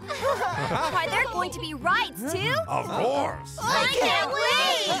 Really? Are there going to be rides too? Of course! I can't wait!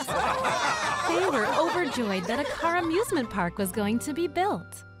 They were overjoyed that a car amusement park was going to be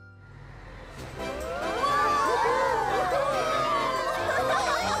built.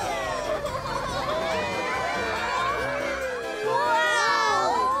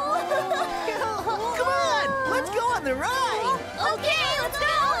 The ride! Okay, let's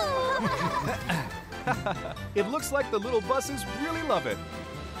go! It looks like the little buses really love it.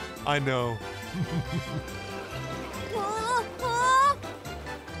 I know. Wow,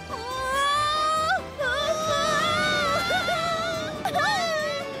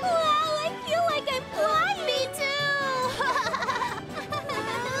 I feel like I'm flying. Me too!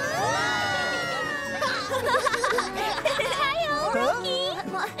 Tayo, Rocky!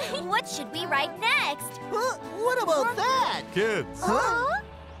 What should we ride next? What about that? Kids!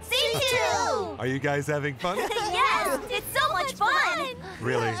 C2! Are you guys having fun? Yes, it's so much fun!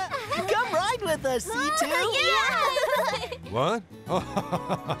 Really? Come ride with us, C2! Yeah! What?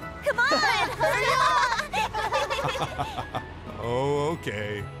 Come on, hurry up! Oh,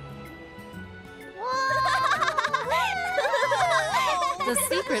 okay. The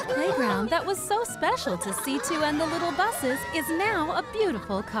secret playground that was so special to C2 and the little buses is now a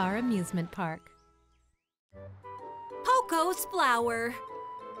beautiful car amusement park. Poco's flower.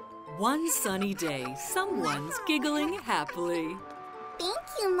 One sunny day, someone's giggling happily. Thank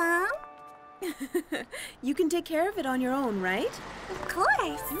you, Mom. You can take care of it on your own, right? Of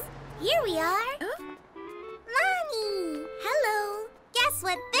course. Here we are. Mommy! Hello. Guess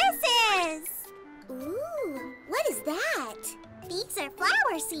what this is? Ooh, what is that? These are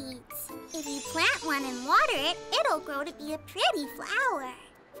flower seeds. If you plant one and water it, it'll grow to be a pretty flower.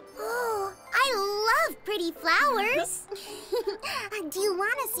 Oh, I love pretty flowers. Do you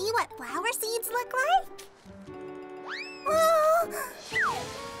want to see what flower seeds look like? Oh,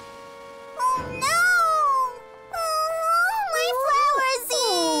 oh no! Oh, my flower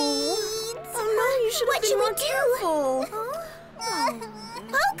seeds! Oh no, you should have been more careful.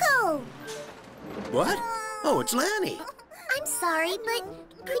 Poco! What? Oh, it's Lanny. I'm sorry,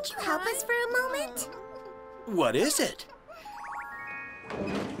 but could you help us for a moment? What is it?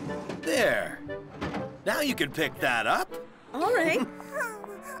 There. Now you can pick that up. All right.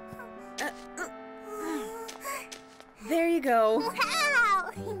 There you go.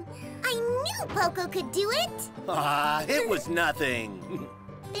 Wow! I knew Poco could do it. Ah, it was nothing.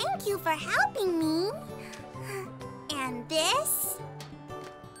 Thank you for helping me. And this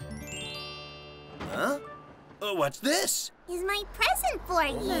Huh? What's this? is my present for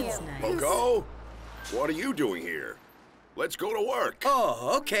you. Poco, what are you doing here? Let's go to work.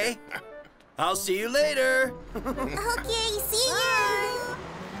 Oh, okay. I'll see you later. Okay, see ya.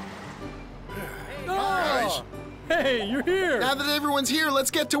 Guys, Hey, you're here. now that everyone's here,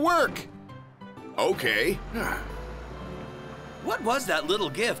 let's get to work. Okay. What was that little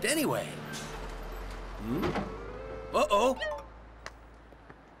gift anyway? Uh-oh.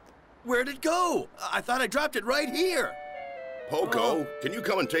 Where'd it go? I thought I dropped it right here. Poco, can you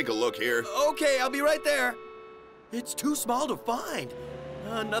come and take a look here? Okay, I'll be right there. It's too small to find.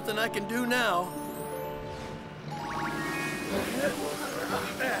 Nothing I can do now.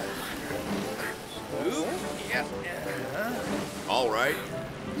 Oop, yep. All right.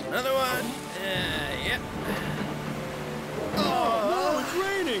 Another one. Yep. Oh, it's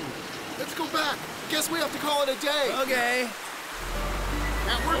raining. Let's go back. Guess we have to call it a day. Okay.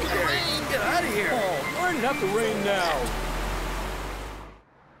 Can't work in the rain. Get out of here. Oh, why did it have to rain now?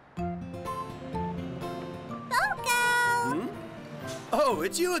 Poco! Oh,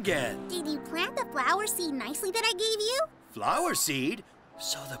 it's you again. Did you plant the flower seed nicely that I gave you? Flower seed?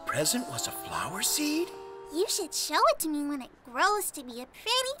 So the present was a flower seed? You should show it to me when it grows to be a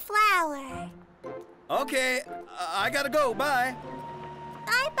pretty flower. Okay, I gotta go. Bye.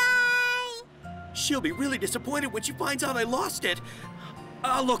 Bye-bye. She'll be really disappointed when she finds out I lost it.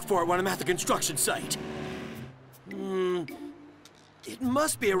 I'll look for it when I'm at the construction site. It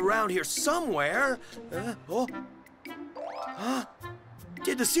must be around here somewhere.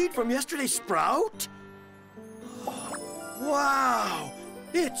 Did the seed from yesterday sprout? Wow,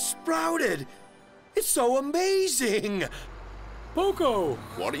 it sprouted. It's so amazing. Poco.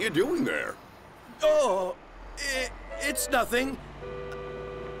 What are you doing there? Oh, it's nothing.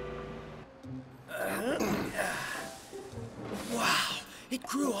 Wow, it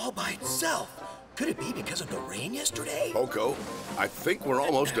grew all by itself. Could it be because of the rain yesterday? Poco, I think we're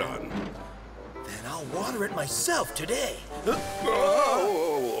almost done. Then I'll water it myself today.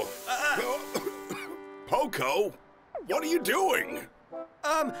 Oh! Poco, what are you doing?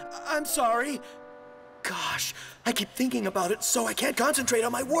 I'm sorry. Gosh, I keep thinking about it so I can't concentrate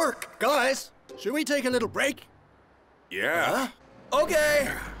on my work. Guys, should we take a little break? Yeah.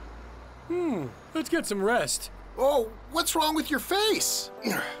 Okay. Let's get some rest. Oh, what's wrong with your face?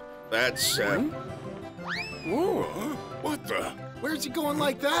 That's, Whoa. what the? Where's he going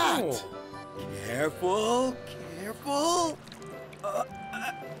like that? Careful, careful.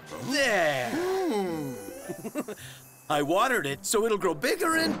 There. I watered it so it'll grow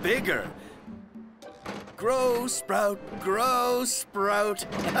bigger and bigger. Grow, sprout, grow, sprout.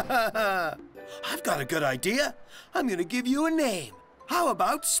 I've got a good idea. I'm gonna give you a name. How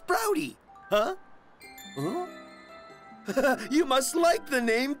about Sprouty? Huh? You must like the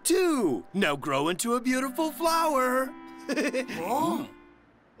name too. Now grow into a beautiful flower. Oh.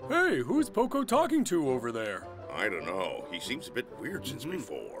 Hey, who's Poco talking to over there? I don't know. He seems a bit weird since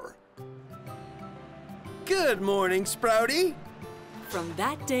before. Good morning, Sprouty. From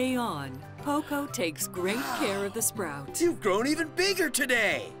that day on, Poco takes great care of the sprout. You've grown even bigger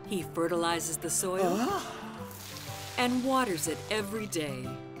today. He fertilizes the soil and waters it every day.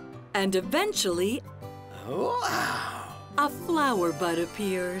 And eventually, a flower bud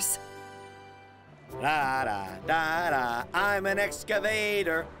appears. Da-da-da-da, I'm an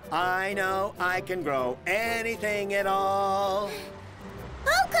excavator. I know I can grow anything at all.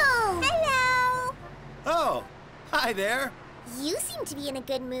 Poco! Hello! Oh, hi there. You seem to be in a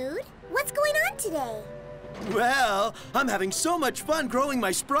good mood. What's going on today? Well, I'm having so much fun growing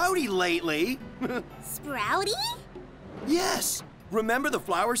my Sprouty lately. Sprouty? Yes. Remember the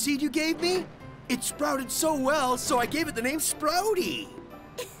flower seed you gave me? It sprouted so well, so I gave it the name Sprouty.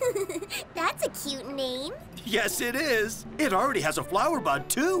 That's a cute name. Yes, it is. It already has a flower bud,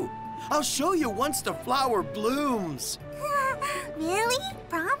 too. I'll show you once the flower blooms. Really?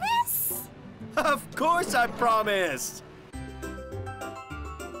 Promise? Of course I promise.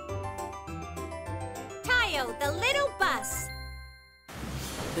 Tayo, the little bus.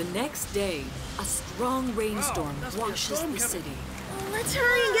 The next day, a strong rainstorm washes the city. Let's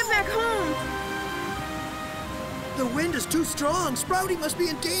hurry and get back home. The wind is too strong. Sprouty must be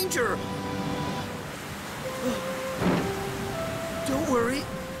in danger.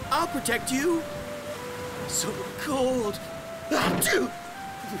 I'll protect you. So cold. Achoo!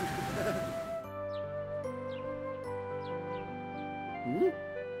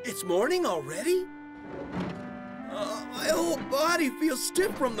 It's morning already? My whole body feels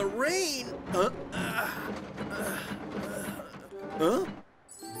stiff from the rain. Huh?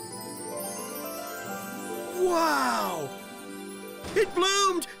 Wow! It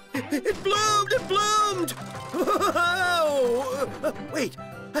bloomed! It bloomed! It bloomed! Wait,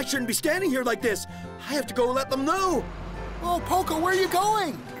 I shouldn't be standing here like this. I have to go let them know. Oh, Poco, where are you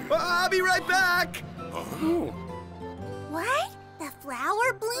going? I'll be right back. What? The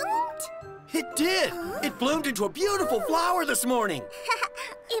flower bloomed? It did. Huh? It bloomed into a beautiful flower this morning.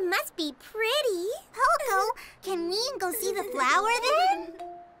 It must be pretty. Poco, can we go see the flower then?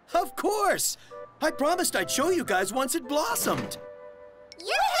 Of course. I promised I'd show you guys once it blossomed.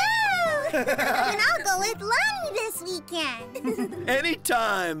 Yoo-hoo! And I'll go with Lonnie this weekend.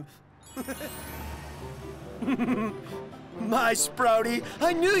 Anytime. My Sprouty,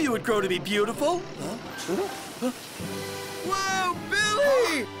 I knew you would grow to be beautiful. Whoa,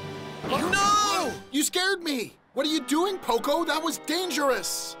 Billy! Oh, no! You scared me. What are you doing, Poco? That was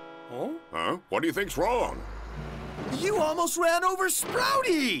dangerous. Huh? What do you think's wrong? You almost ran over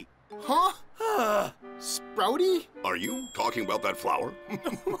Sprouty! Huh? Sprouty? Are you talking about that flower?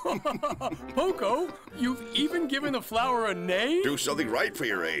 Poco, you've even given the flower a name? Do something right for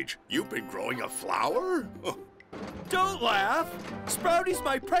your age. You've been growing a flower? Don't laugh. Sprouty's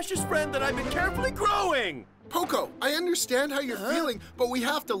my precious friend that I've been carefully growing. Poco, I understand how you're feeling, but we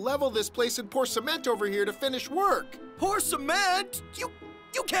have to level this place and pour cement over here to finish work. Pour cement? You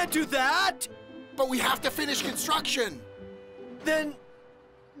can't do that. But we have to finish construction. Then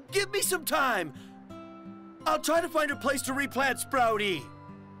give me some time. I'll try to find a place to replant Sprouty.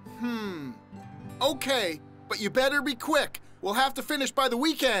 Okay, but you better be quick. We'll have to finish by the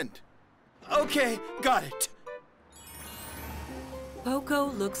weekend. Okay, got it. Poco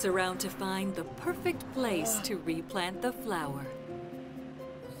looks around to find the perfect place to replant the flower.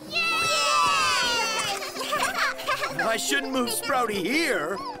 I shouldn't move Sprouty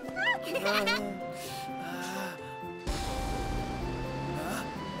here.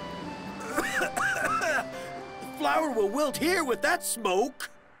 The flower will wilt here with that smoke.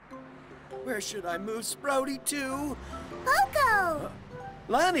 Where should I move Sprouty to? Poco!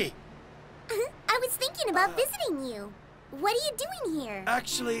 Lonnie! I was thinking about visiting you. What are you doing here?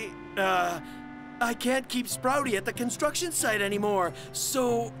 Actually, I can't keep Sprouty at the construction site anymore,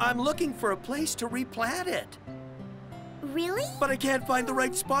 so I'm looking for a place to replant it. Really? But I can't find the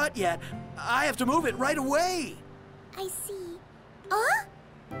right spot yet. I have to move it right away. I see.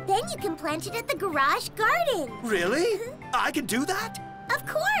 Then you can plant it at the garage garden. Really? I can do that? Of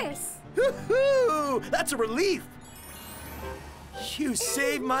course. Woohoo! That's a relief. You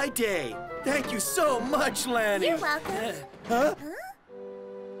saved my day. Thank you so much, Lanny. You're welcome. Huh?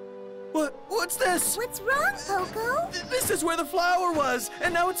 What's this? What's wrong, Poco? This is where the flower was,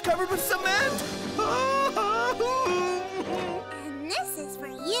 and now it's covered with cement. And this is for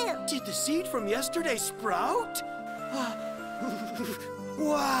you. Did the seed from yesterday sprout?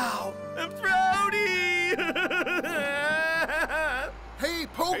 Wow! Sprouty! Hey,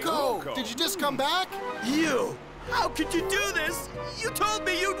 Poco! Did you just come back? You! How could you do this? You told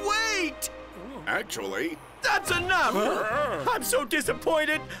me you'd wait! Actually... That's enough! I'm so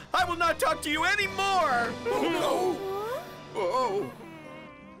disappointed! I will not talk to you anymore! Oh, no! Oh!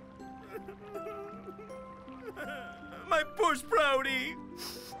 My poor Sprouty!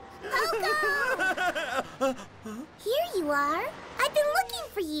 Poco! Here you are. I've been looking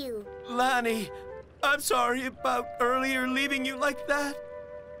for you. Lonnie, I'm sorry about earlier leaving you like that.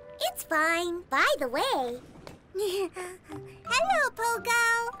 It's fine. By the way... Hello,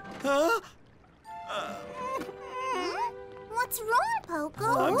 Poco. Huh? What's wrong, Poco?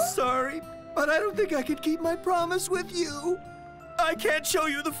 I'm sorry, but I don't think I can keep my promise with you. I can't show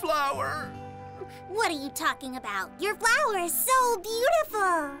you the flower. What are you talking about? Your flower is so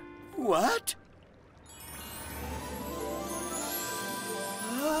beautiful. What?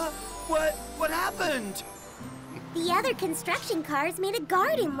 What happened? The other construction cars made a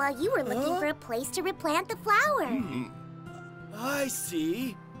garden while you were looking for a place to replant the flower. I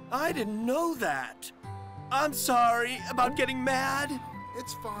see. I didn't know that. I'm sorry about getting mad.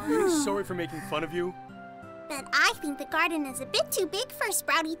 It's fine. Sorry for making fun of you. But I think the garden is a bit too big for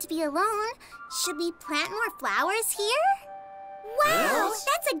Sprouty to be alone. Should we plant more flowers here? Wow, Yes.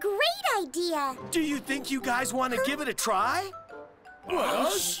 that's a great idea. Do you think you guys want to give it a try?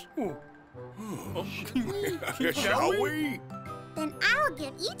 Us? Shall we? Then I'll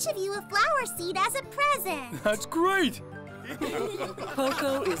give each of you a flower seed as a present. That's great.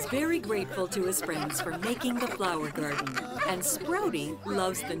 Poco is very grateful to his friends for making the flower garden, and Sprouty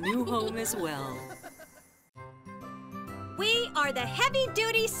loves the new home as well. We are the Heavy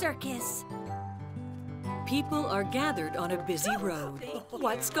Duty Circus. People are gathered on a busy road.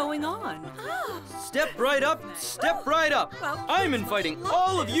 What's going on? Step right up, step right up. I'm inviting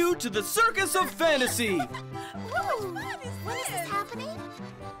all of you to the Circus of Fantasy. When is this happening?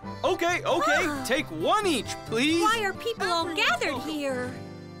 Okay, take one each, please. Why are people all gathered here?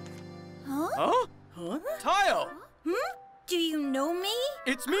 Huh? Tayo! Do you know me?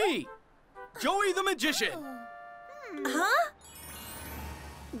 It's me, Joey the Magician. Huh?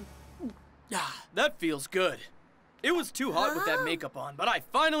 That feels good. It was too hot with that makeup on, but I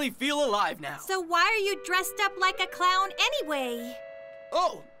finally feel alive now. So why are you dressed up like a clown anyway?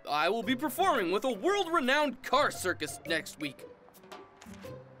 Oh, I will be performing with a world-renowned car circus next week.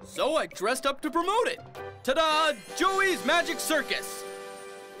 So I dressed up to promote it. Ta-da! Joey's Magic Circus.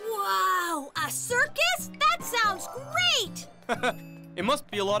 Wow, a circus? That sounds great! It must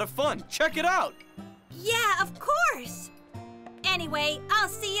be a lot of fun. Check it out. Yeah, of course. Anyway, I'll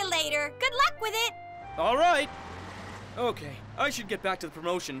see you later. Good luck with it. All right. Okay, I should get back to the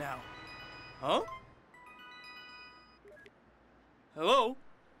promotion now. Huh? Hello?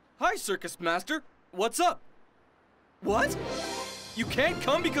 Hi, Circus Master. What's up? What? You can't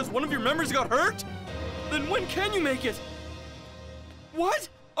come because one of your members got hurt? Then when can you make it? What?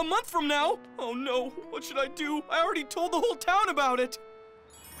 A month from now? Oh no, what should I do? I already told the whole town about it.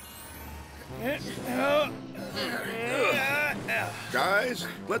 Guys,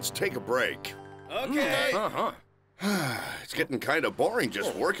 let's take a break. Okay. It's getting kind of boring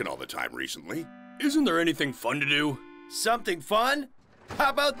just working all the time recently. Isn't there anything fun to do? Something fun? How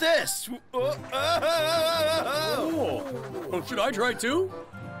about this? Oh, should I try too?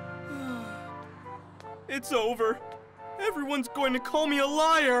 It's over. Everyone's going to call me a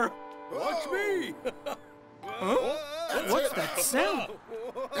liar. Watch me. Huh? What's that sound?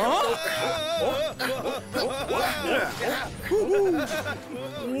 Huh?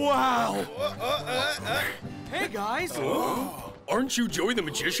 Wow! Hey, guys! Aren't you Joey the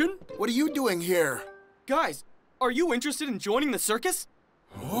Magician? What are you doing here? Guys, are you interested in joining the circus?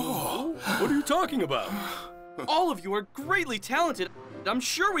 What are you talking about? All of you are greatly talented. I'm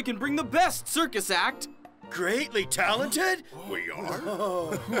sure we can bring the best circus act. Greatly talented? We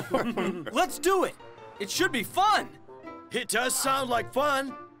are? Let's do it. It should be fun. It does sound like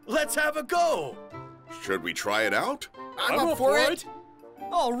fun. Let's have a go. Should we try it out? I'm up for it.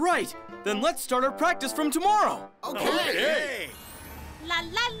 All right, then let's start our practice from tomorrow. Okay. La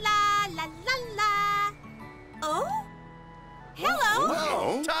la la la la la. Oh? Hello.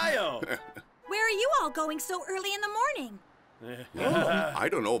 Oh, Tayo. Where are you all going so early in the morning? I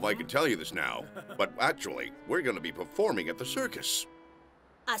don't know if I can tell you this now, but actually, we're going to be performing at the circus.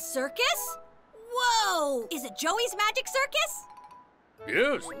 A circus? Whoa! Is it Joey's Magic Circus?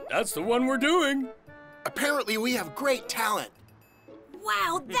 Yes, that's the one we're doing. Apparently, we have great talent.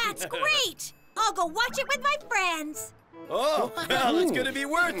 Wow, that's great! I'll go watch it with my friends. Oh, well, it's gonna be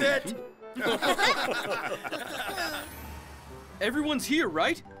worth it. Everyone's here,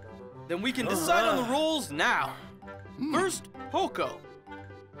 right? Then we can decide on the roles now. First, Poco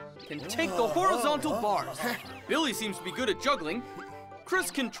can take the horizontal bars. Billy seems to be good at juggling.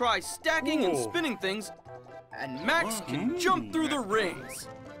 Chris can try stacking and spinning things. And Max can jump through the rings.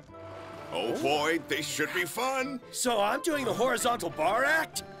 Oh boy, this should be fun. So I'm doing the horizontal bar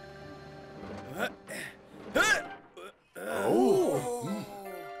act?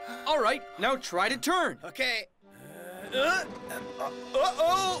 All right, now try to turn. Okay.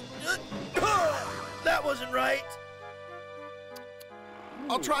 That wasn't right.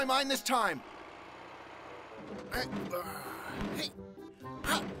 I'll try mine this time.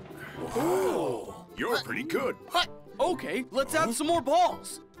 Oh, you're pretty good. Okay, let's add some more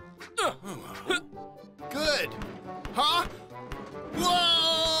balls. Good. Huh?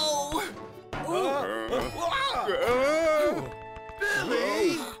 Whoa!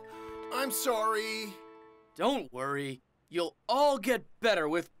 Billy! I'm sorry. Don't worry. You'll all get better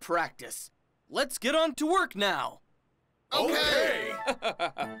with practice. Let's get on to work now. Okay.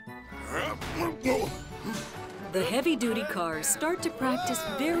 The heavy-duty cars start to practice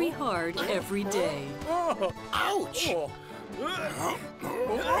very hard every day. Ouch!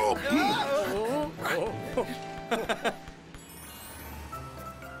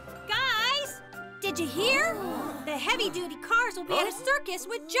 Guys, did you hear? The heavy-duty cars will be at a circus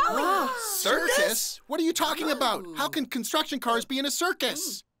with Joey. Circus? What are you talking about? How can construction cars be in a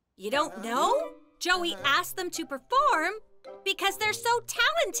circus? You don't know? Joey asked them to perform because they're so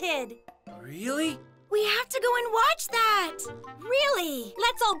talented. Really? We have to go and watch that! Really?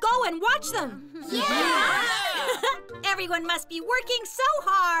 Let's all go and watch them! Yeah! Everyone must be working so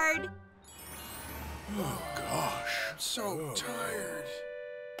hard! Oh, gosh. I'm so tired.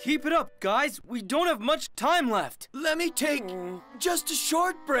 Keep it up, guys. We don't have much time left. Let me take just a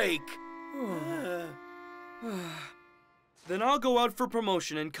short break. Then I'll go out for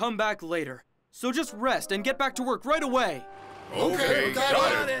promotion and come back later. So just rest and get back to work right away. Okay,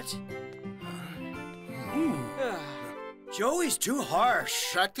 got it. Joey's too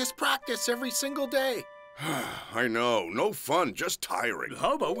harsh. Practice every single day. I know, no fun, just tiring.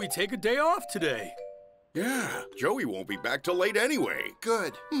 How about we take a day off today? Yeah, Joey won't be back till late anyway.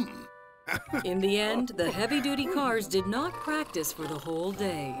 Good. In the end, the heavy-duty cars did not practice for the whole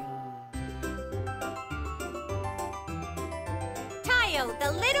day. Tayo,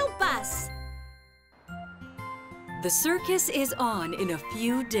 the little bus. The circus is on in a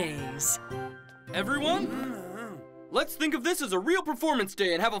few days. Everyone, let's think of this as a real performance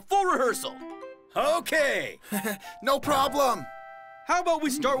day and have a full rehearsal. Okay. No problem. How about we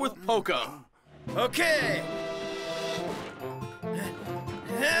start with Poco? Okay.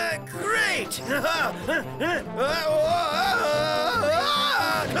 Great.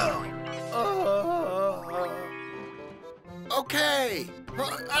 Okay.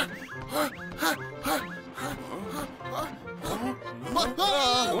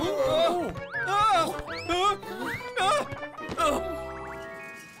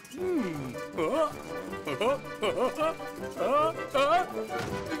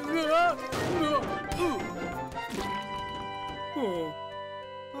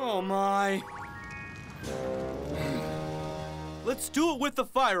 Oh my. Let's do it with the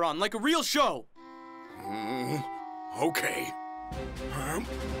fire on, like a real show. Okay.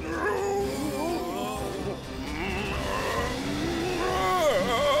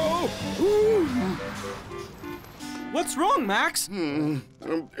 What's wrong, Max?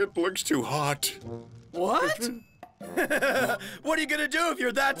 It looks too hot. What? What are you gonna do if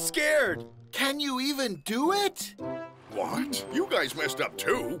you're that scared? Can you even do it? What? You guys messed up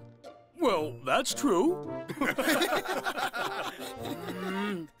too. Well, that's true.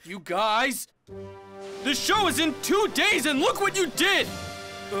 You guys, the show is in 2 days and look what you did!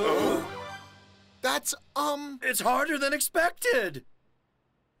 That's, It's harder than expected.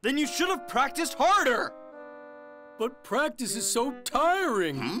 Then you should have practiced harder. But practice is so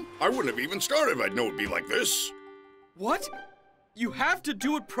tiring. I wouldn't have even started if I'd known it'd be like this. What? You have to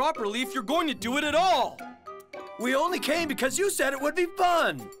do it properly if you're going to do it at all. We only came because you said it would be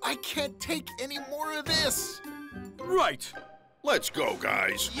fun. I can't take any more of this. Right. Let's go,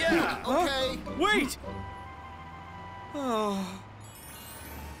 guys. Yeah. Okay. Wait. Oh.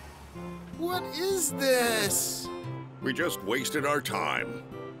 What is this? We just wasted our time.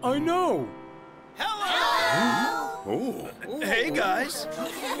 I know. Oh. Hey, guys.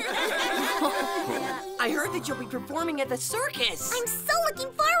 I heard that you'll be performing at the circus. I'm so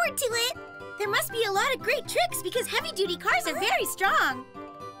looking forward to it. There must be a lot of great tricks because heavy-duty cars are very strong.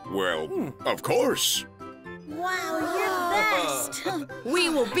 Well, of course. Wow, you're the best. We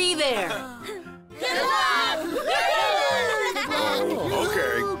will be there. Good luck!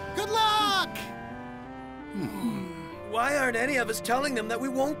 Okay. Good luck! Why aren't any of us telling them that we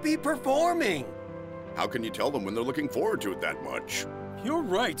won't be performing? How can you tell them when they're looking forward to it that much? You're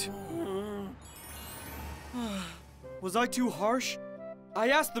right. Was I too harsh? I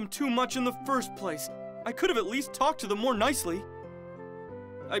asked them too much in the first place. I could have at least talked to them more nicely.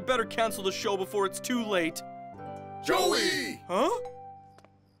 I better cancel the show before it's too late. Joey! Huh?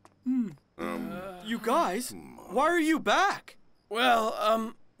 You guys, why are you back?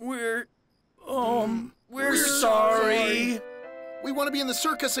 Well, we're sorry. We want to be in the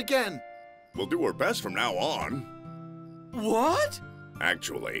circus again. We'll do our best from now on. What?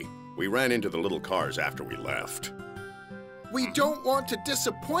 Actually, we ran into the little cars after we left. We don't want to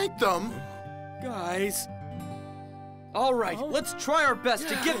disappoint them. Guys. All right, let's try our best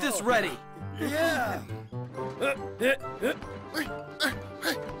to get this ready. Yeah.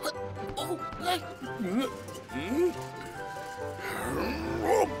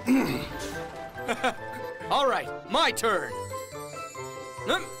 All right, my turn.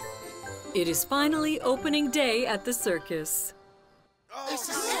 It is finally opening day at the circus. This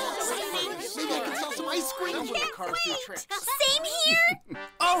is so exciting. Maybe I can sell some ice cream. I can't wait. Same here.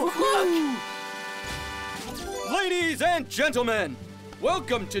 Oh, look! Ladies and gentlemen,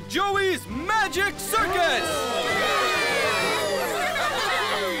 welcome to Joey's Magic Circus!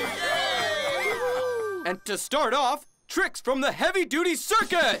 And to start off, tricks from the Heavy Duty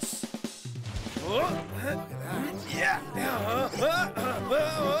Circus! Yeah.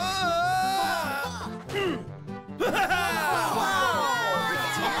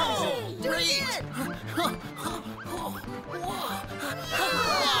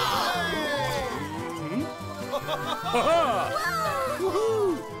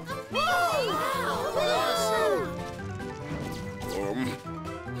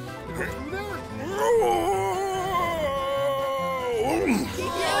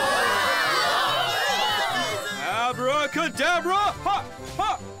 Abracadabra! Ha!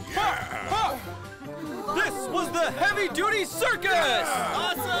 Ha! Ha! Ha! This was the heavy-duty circus!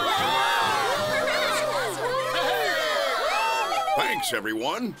 Thanks,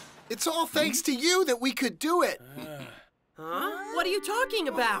 everyone. It's all thanks to you that we could do it. Huh? What are you talking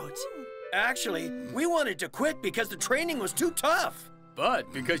about? Actually, we wanted to quit because the training was too tough.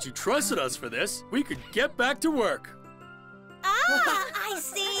 But because you trusted us for this, we could get back to work. Ah, I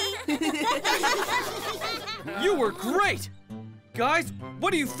see. You were great! Guys,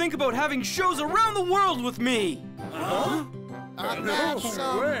 what do you think about having shows around the world with me? Huh? No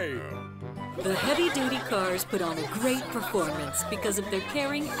way. The heavy-duty cars put on a great performance because of their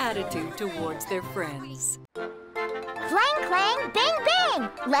caring attitude towards their friends. Clang, clang, bang, bang!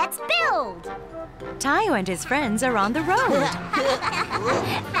 Let's build! Tayo and his friends are on the road.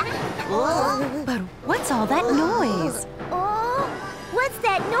 But what's all that noise? Oh, what's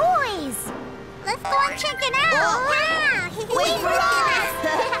that noise? Let's go and check it out! Yeah! Wait for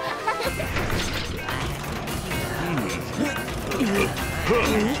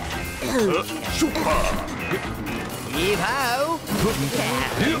Yeehaw!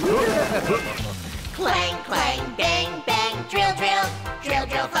 Clang, clang, bang, bang, drill, drill. Drill,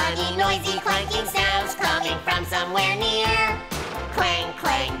 drill, funny, noisy, clanking sounds coming from somewhere near. Clang,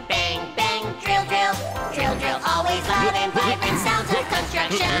 clang, bang, bang, drill, drill. Drill, drill, always loud and vibrant sounds of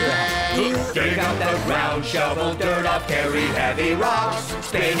construction. Dig up the ground, shovel dirt up, carry heavy rocks.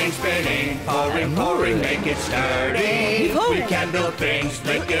 Spinning, spinning, pouring, pouring, make it sturdy. We can build things,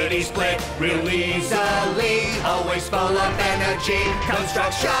 lickety-split, real easily. Always full of energy,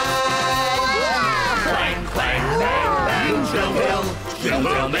 construction. Clang, clang, bang, bang, drill, drill. Drill,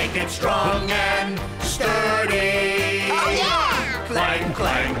 drill, make it strong and sturdy. Oh, yeah! Clang,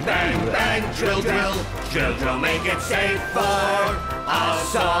 clang, bang, bang, drill, drill. Drill, drill, make it safe for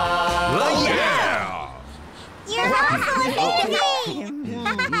us all. Oh, yeah! You're awesome!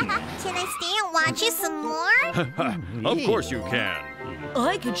 Can I stay and watch you some more? Of course you can.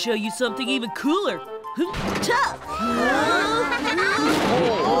 I can show you something even cooler.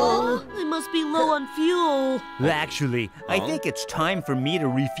 I must be low on fuel. Actually, I think it's time for me to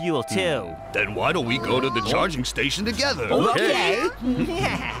refuel too. Then why don't we go to the charging station together? Okay.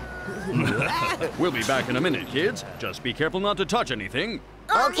 We'll be back in a minute, kids. Just be careful not to touch anything.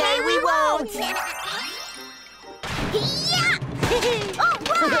 Okay, we won't. Yeah!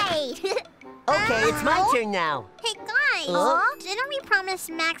 All right! Okay, it's my turn now. Hey, guys! Didn't we promise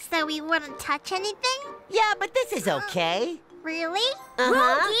Max that we wouldn't touch anything? Yeah, but this is okay. Really? Uh-huh.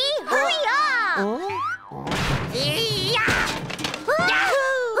 Rudy, hurry up! Yeah!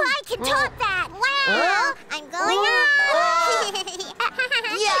 Yahoo! I can top that! Wow! I'm going up!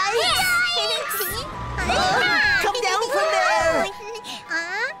 Come down from there!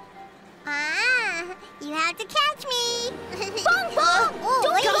 You have to catch me! Bong, bong!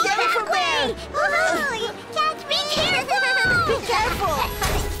 Don't come down from there! Catch me! Be careful!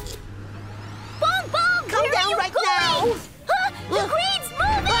 Bong, bong! Come down right now! The green's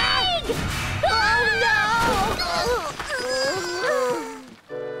moving!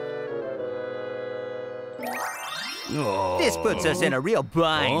 Oh, this puts us in a real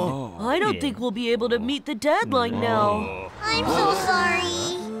bind. I don't think we'll be able to meet the deadline now. I'm so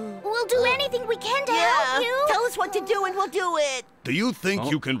sorry. We'll do anything we can to help you. Tell us what to do and we'll do it. Do you think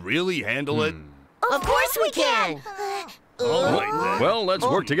you can really handle it? Of course we can. All right, then. Well, let's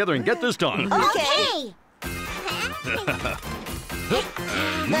work together and get this done. Okay.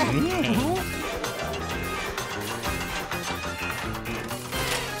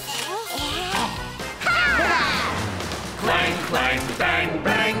 Clang, clang, bang,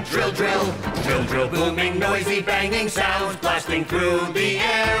 bang, drill, drill. Drill, drill, booming, noisy, banging sounds blasting through the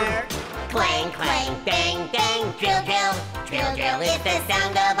air. Clang, clang, bang, bang, drill, drill. Drill, drill is the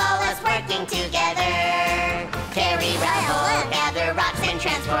sound of all us working together. Carry rubble, gather rocks and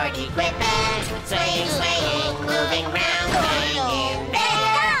transport equipment. Swaying, swaying, moving round, hanging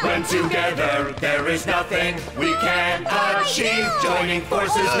there. When together there is nothing we can't achieve. Joining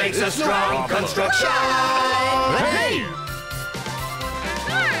forces makes a strong construction. Hey!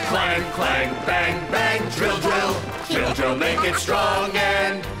 Clang, clang, bang, bang, drill, drill. Drill, drill, make it strong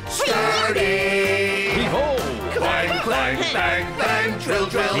and sturdy. Behold! Clang, clang, bang, bang, drill,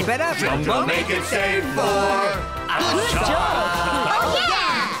 drill. Keep it up, Drill, drill, make it safe for us. Oh,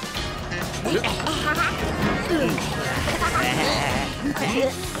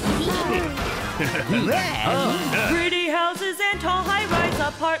 Oh. Pretty houses and tall high-rise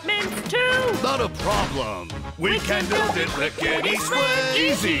apartments too. Not a problem. We can build it lickety-split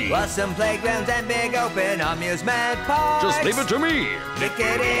easy. Awesome playgrounds and big open amusement parks. Just leave it to me.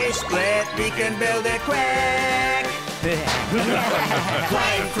 Lickety-split, we can build it quick.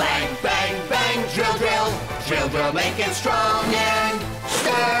 Clang, clang, bang, bang, drill, drill. Drill, drill, make it strong and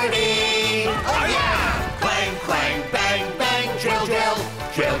sturdy. Oh yeah! Clang, clang, bang, bang, drill, drill.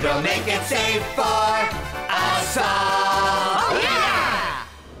 Drill, drill, make it safe for us all. Oh yeah!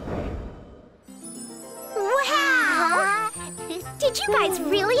 Wow! Did you guys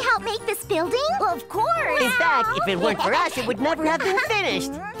really help make this building? Well, of course! In fact, if it weren't for us, it would never have been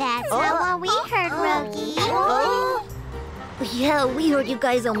finished. That's not what we heard, Rogi. Oh. Yeah, we heard you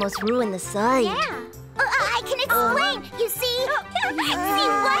guys almost ruined the site. Yeah. I can explain. You see? See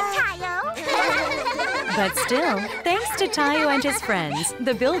what, Tayo? But still, thanks to Tayo and his friends,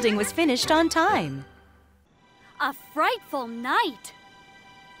 the building was finished on time. A frightful night.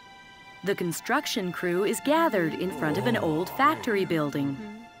 The construction crew is gathered in front of an old factory building.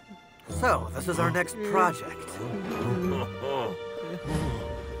 So, this is our next project.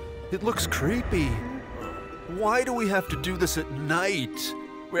 It looks creepy. Why do we have to do this at night?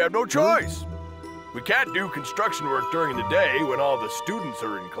 We have no choice. We can't do construction work during the day when all the students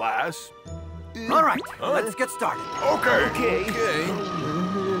are in class. All right, let's get started. Okay.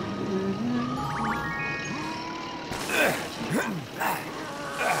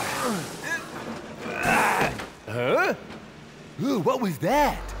 Huh? Ooh, what was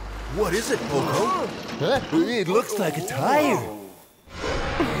that? What is it, Poco? Huh? It looks like a tire.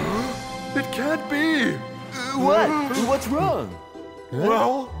 It can't be. What? What's wrong?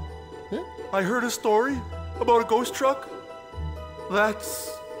 Well, I heard a story about a ghost truck that's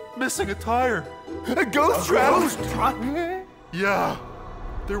missing a tire. A ghost truck? Ghost truck? Yeah.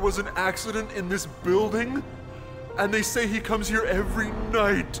 There was an accident in this building, and they say he comes here every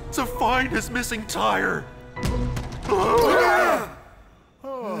night to find his missing tire.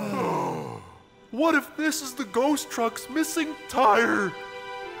 What if this is the ghost truck's missing tire?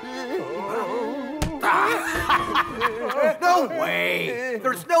 No way!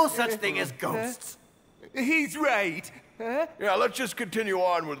 There's no such thing as ghosts. He's right. Yeah, let's just continue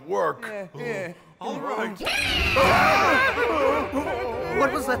on with work. All right.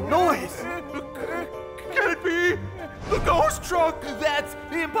 What was that noise? Can it be the ghost truck? That's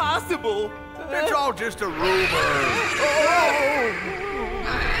impossible. It's all just a rumor.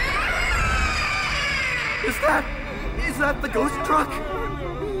 Is that the ghost truck?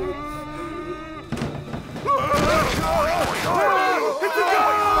 It's a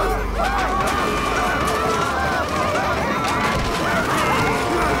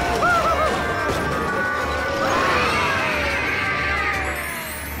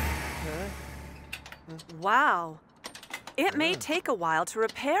Wow. It may take a while to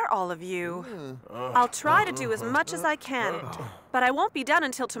repair all of you. I'll try to do as much as I can, but I won't be done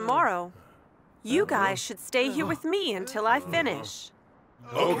until tomorrow. You guys should stay here with me until I finish.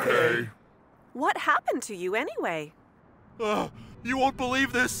 Okay. What happened to you anyway? You won't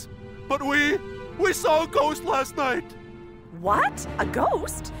believe this, but we saw a ghost last night. What? A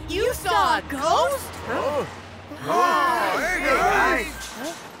ghost? You saw a ghost? Oh, hey guys!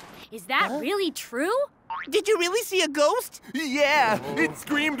 Is that really true? Did you really see a ghost? Yeah, it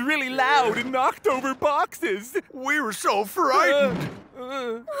screamed really loud and knocked over boxes. We were so frightened.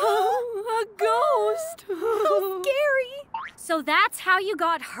 A ghost! How scary! So that's how you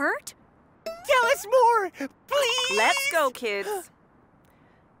got hurt? Tell us more, please! Let's go, kids.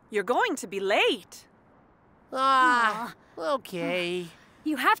 You're going to be late. Okay.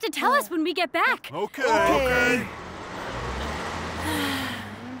 You have to tell us when we get back. Okay.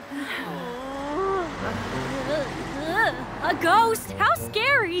 A ghost? How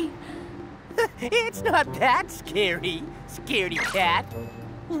scary! It's not that scary, scaredy cat.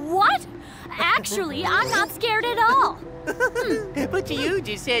 What? Actually, I'm not scared at all. But you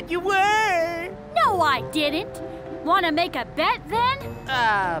just said you were. No, I didn't. Want to make a bet then?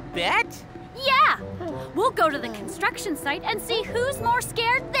 A bet? Yeah. We'll go to the construction site and see who's more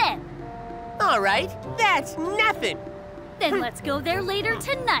scared then. All right, that's nothing. Then let's go there later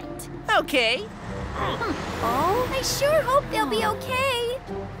tonight. Okay. Oh, I sure hope they'll be okay.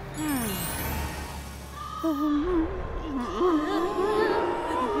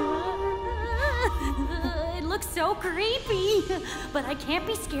 It looks so creepy, but I can't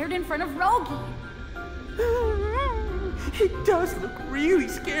be scared in front of Rogi. It does look really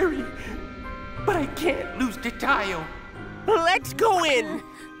scary. But I can't lose to Tayo. Let's go in.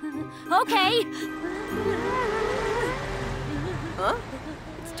 Okay. Huh?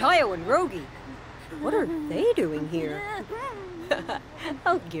 It's Tayo and Rogi. What are they doing here?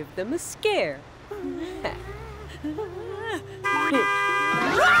 I'll give them a scare.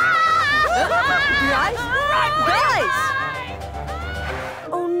 Guys!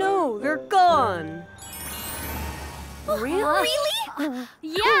 Oh no, they're gone. Really?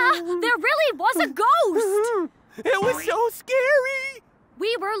 Yeah, there really was a ghost. It was so scary.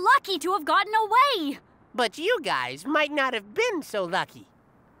 We were lucky to have gotten away. But you guys might not have been so lucky.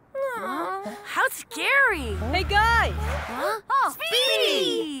 How scary. Hey, guys! Huh? Oh,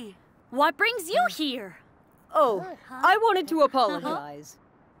 Speedy! What brings you here? Oh, I wanted to apologize.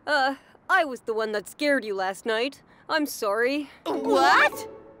 I was the one that scared you last night. I'm sorry. What?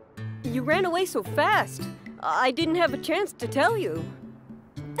 You ran away so fast. I didn't have a chance to tell you.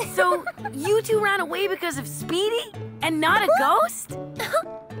 So, you two ran away because of Speedy? And not a ghost?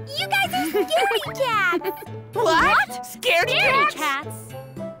 You guys are scaredy cats! What? Scaredy cats?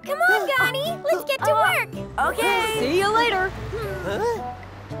 Come on, Gani, let's get to work. Okay. See you later.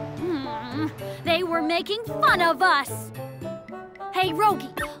 They were making fun of us. Hey,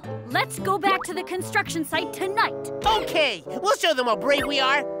 Rogi, let's go back to the construction site tonight. Okay, we'll show them how brave we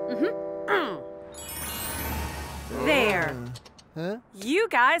are. There. Huh? You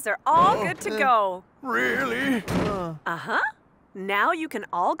guys are all good to go. Really? Uh-huh. Now you can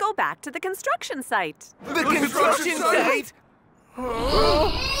all go back to the construction site. The construction site?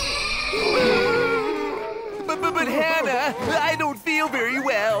 But Hannah, I don't feel very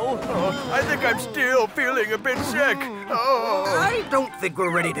well. I think I'm still feeling a bit sick. I don't think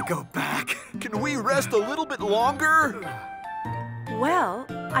we're ready to go back. Can we rest a little bit longer? Well,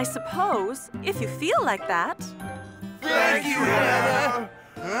 I suppose, if you feel like that. Thank you, Hannah.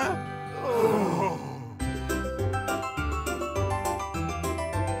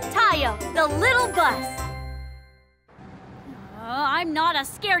 Tayo, the little bus. I'm not a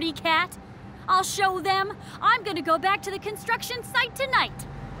scaredy cat. I'll show them. I'm gonna go back to the construction site tonight.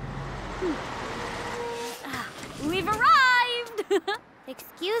 We've arrived.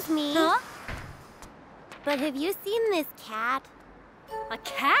 Excuse me. Huh? But have you seen this cat? A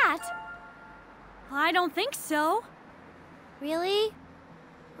cat? I don't think so. Really?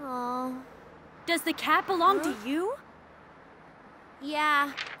 Oh. Does the cat belong to you?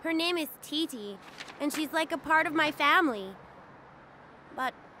 Yeah, her name is Titi, and she's like a part of my family.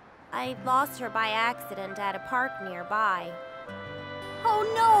 But I lost her by accident at a park nearby. Oh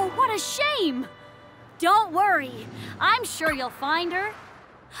no, what a shame! Don't worry, I'm sure you'll find her.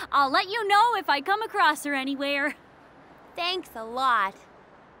 I'll let you know if I come across her anywhere. Thanks a lot.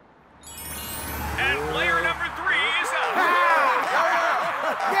 And player number 3 is up.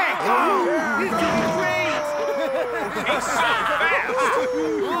 He's doing great! He's so fast!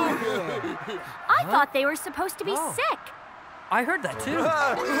 I thought they were supposed to be sick. I heard that too.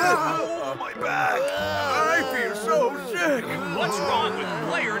 Oh, my back. I feel so sick. What's wrong with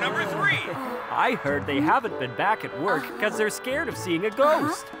player number 3? I heard they haven't been back at work because they're scared of seeing a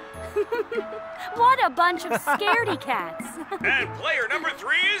ghost. What a bunch of scaredy cats. And player number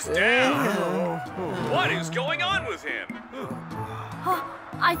 3 is down. What is going on with him? Oh,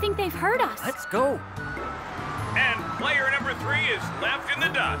 I think they've heard us. Let's go. And player number 3 is left in the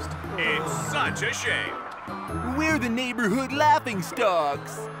dust. It's such a shame. We're the neighborhood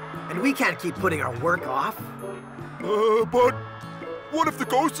laughingstocks. And we can't keep putting our work off. But what if the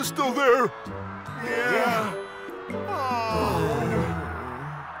ghost is still there? Yeah.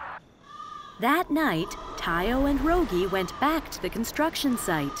 That night, Tayo and Rogi went back to the construction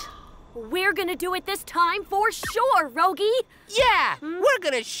site. We're gonna do it this time for sure, Rogi. Yeah, we're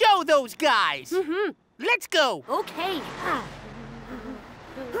gonna show those guys. Let's go. Okay.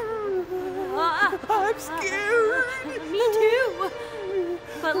 I'm scared. Me too.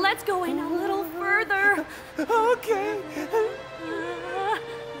 But let's go in a little further. Okay.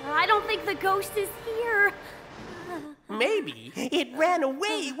 I don't think the ghost is here. Maybe it ran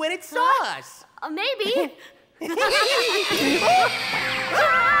away when it saw us. Maybe. What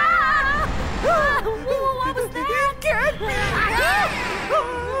was that? It can't be.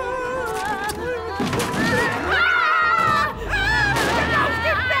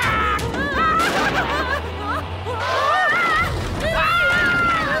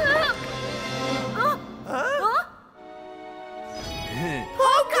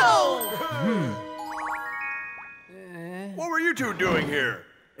 What were you two doing here?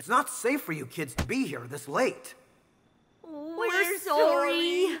 It's not safe for you kids to be here this late. We're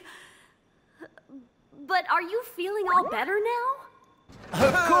sorry. But are you feeling all better now?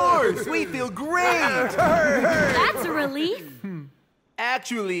 Of course! We feel great! That's a relief.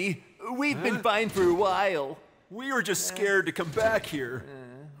 Actually, we've been fine for a while. We were just scared to come back here.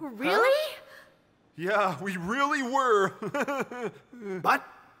 Really? Yeah, we really were. But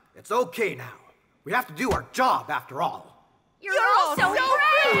it's okay now. We have to do our job after all. You're all so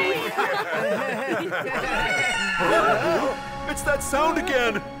brave! It's that sound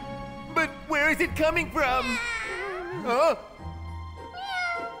again! But where is it coming from? Huh?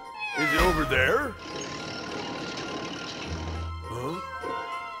 Is it over there? Huh?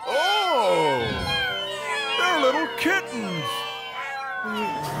 Oh! They're little kittens!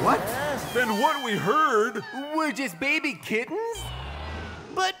 What? Then what we heard... Were just baby kittens?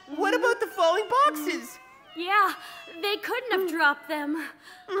 But what about the falling boxes? Yeah, they couldn't have dropped them.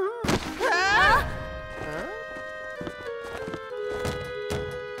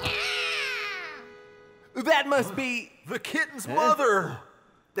 That must be... the kitten's mother!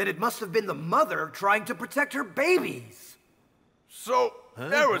 Then it must have been the mother trying to protect her babies. So,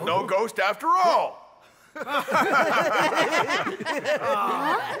 there was no ghost after all! That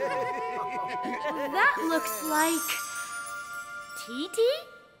looks like... Titi?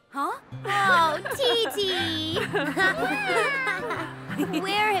 Huh? Oh, Titi!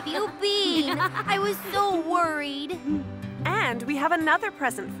 Where have you been? I was so worried. And we have another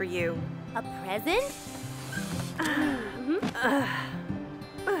present for you. A present?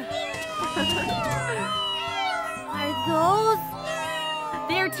 Are those...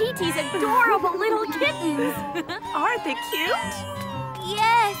 They're Titi's adorable little kittens. Aren't they cute?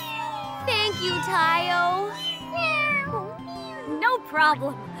 Yes! Thank you, Tayo. No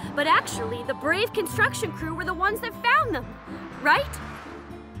problem. But actually, the brave construction crew were the ones that found them. Right?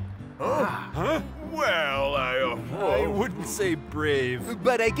 Oh, huh? Well, I wouldn't say brave.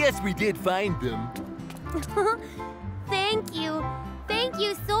 But I guess we did find them. Thank you. Thank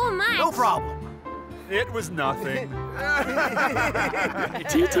you so much. No problem. It was nothing.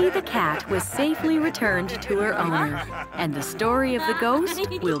 Titi the cat was safely returned to her owner, and the story of the ghost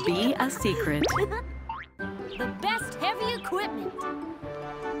will be a secret. The best heavy equipment.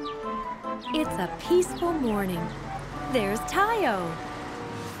 It's a peaceful morning. There's Tayo.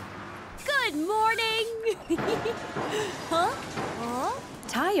 Good morning. Huh? Huh?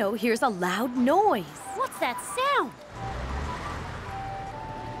 Tayo hears a loud noise. What's that sound?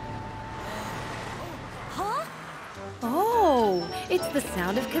 Huh? Oh, it's the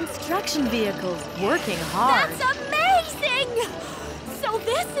sound of construction vehicles working hard. That's amazing! So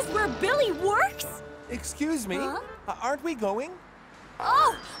this is where Billy works? Excuse me, aren't we going?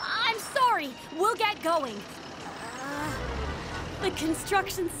 Oh, I'm sorry. We'll get going. The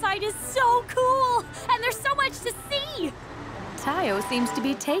construction site is so cool, and there's so much to see. Tayo seems to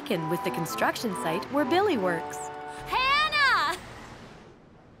be taken with the construction site where Billy works. Hannah!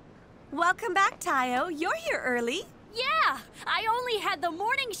 Welcome back, Tayo. You're here early. Yeah, I only had the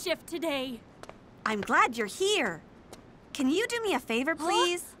morning shift today. I'm glad you're here. Can you do me a favor,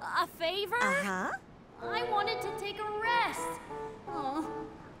 please? A favor? Uh-huh. I wanted to take a rest. Oh.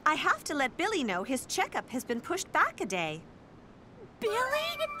 I have to let Billy know his checkup has been pushed back a day.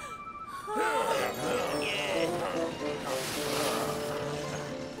 Billy?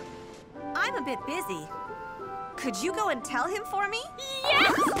 I'm a bit busy. Could you go and tell him for me?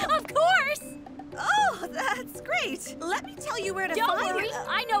 Yes, of course! Oh, that's great. Let me tell you where to find him. Don't worry,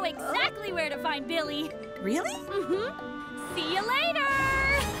 I know exactly where to find Billy. Really? Mm-hmm. See you later!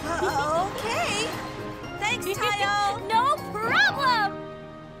 Okay. Thanks, Tayo. No problem!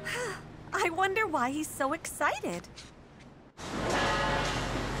 I wonder why he's so excited.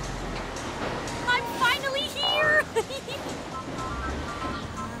 I'm finally here!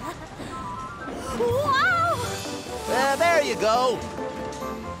 Wow! There you go.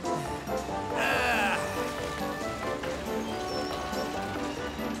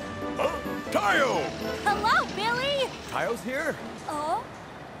 Tayo! Hello, Billy! Tayo's here. Oh?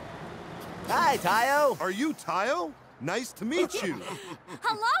 Hi, Tayo. Are you Tayo? Nice to meet you.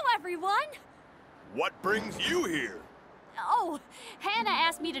 Hello, everyone! What brings you here? Oh, Hannah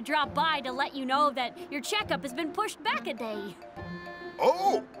asked me to drop by to let you know that your checkup has been pushed back a day.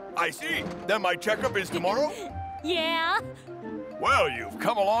 Oh, I see. Then my checkup is tomorrow? Yeah? Well, you've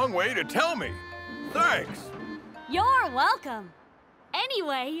come a long way to tell me. Thanks. You're welcome.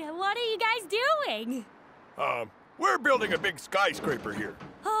 Anyway, what are you guys doing? We're building a big skyscraper here.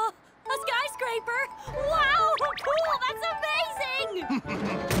 A skyscraper? Wow, cool, that's amazing!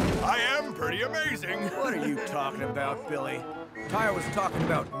 I am pretty amazing. What are you talking about, Billy? Tayo was talking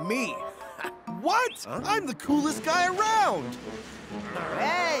about me. What? I'm the coolest guy around.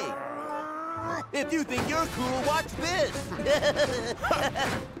 Hey! If you think you're cool, watch this.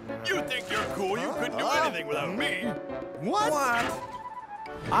 You think you're cool, you couldn't do anything without me. What?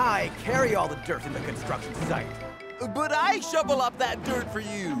 I carry all the dirt in the construction site. But I shovel up that dirt for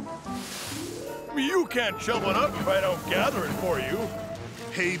you. You can't shovel it up if I don't gather it for you.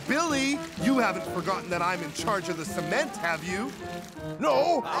 Hey, Billy, you haven't forgotten that I'm in charge of the cement, have you?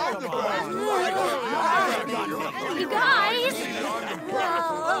 No, I'm the best. You guys!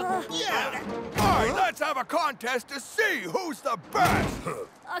 Yeah! All right, let's have a contest to see who's the best.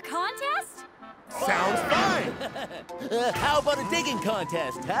 A contest? Sounds fine. How about a digging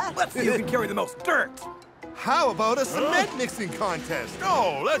contest, huh? Let's see who can carry the most dirt. How about a cement mixing contest?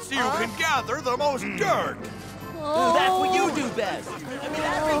 No, let's see who can gather the most dirt. That's what you do best. I mean,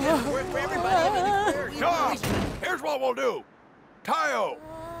 that makes it work for everybody. Tom, here's what we'll do. Tayo,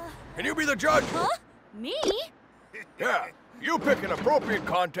 can you be the judge? Huh? Me? Yeah, you pick an appropriate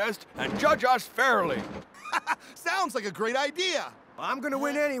contest and judge us fairly. Sounds like a great idea. I'm gonna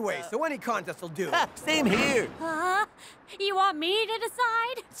win anyway, so any contest will do. Same here. You want me to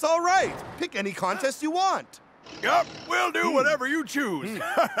decide? It's all right. Pick any contest you want. Yep, we'll do whatever you choose.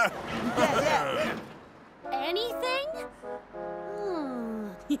 Anything?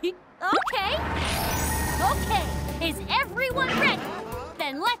 Okay. Okay, is everyone ready?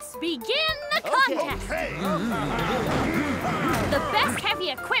 Then let's begin the contest. Okay. The best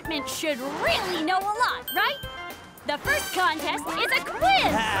heavy equipment should really know a lot, right? The first contest is a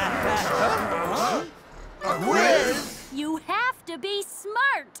quiz. A quiz? You have to be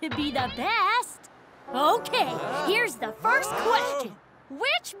smart to be the best. Okay, here's the first question.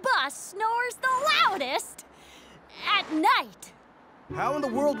 Which bus snores the loudest at night? How in the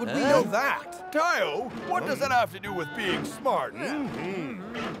world would we know that? Tayo, what does that have to do with being smart?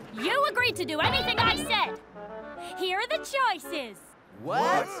 You agreed to do anything I said. Here are the choices.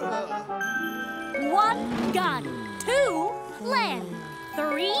 What? 1, gun. 2, land.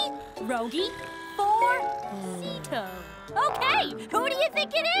 3, Rogi. 4, Cito. Okay, who do you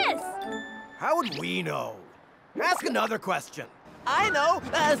think it is? How would we know? Ask another question. I know,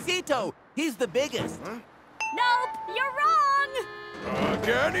 Cito. He's the biggest. Nope, you're wrong.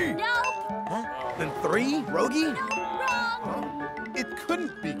 Kenny? Nope. Then 3, Rogi? Wrong. It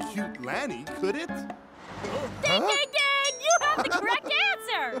couldn't be cute Lanny, could it? Ding, ding, ding! You have the correct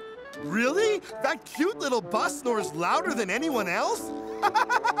answer. Really? That cute little bus snores louder than anyone else? That's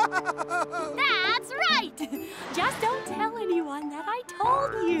right. Just don't tell anyone that I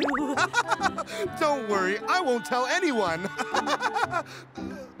told you. Don't worry, I won't tell anyone.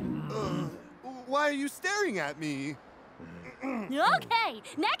 Why are you staring at me? Okay,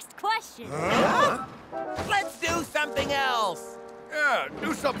 next question. Let's do something else. Yeah,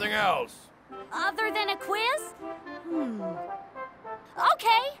 do something else. Other than a quiz?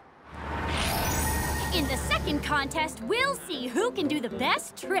 Okay. In the second contest, we'll see who can do the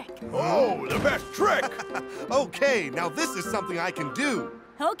best trick. Oh, the best trick! Okay, now this is something I can do.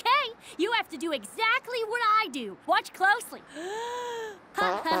 Okay, you have to do exactly what I do. Watch closely.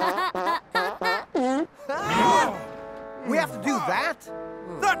 We have to do that?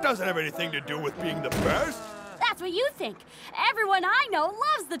 That doesn't have anything to do with being the best. That's what you think. Everyone I know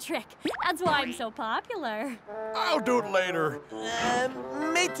loves the trick. That's why I'm so popular. I'll do it later.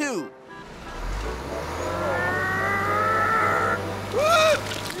 Me too.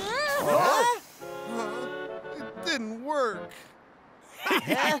 It didn't work.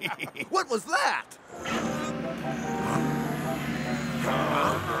 What was that?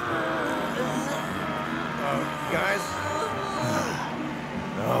 Guys?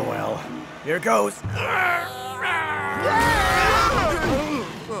 Oh, well. Here goes.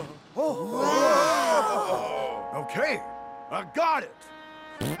 Okay, I got it.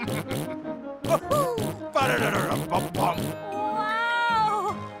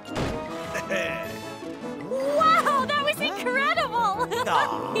 Wow! Wow, that was incredible!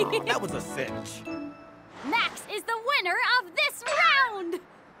 That was a cinch. Max is the winner of this round!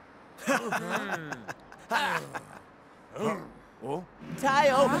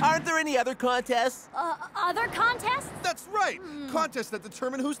 Tayo, aren't there any other contests? Other contests? That's right. Contests that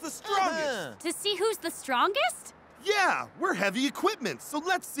determine who's the strongest. To see who's the strongest? Yeah, we're heavy equipment, so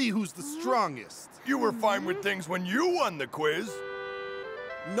let's see who's the strongest. You were fine with things when you won the quiz.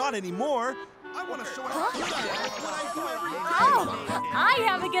 Not anymore. I want to show it off. Oh, I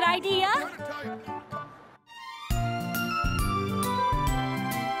have a good idea.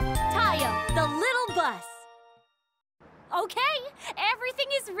 Tayo, the little bus. Okay, everything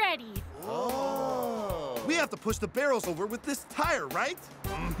is ready. Oh. We have to push the barrels over with this tire, right?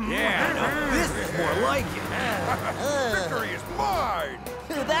 Yeah, now this is more like it. Victory is mine.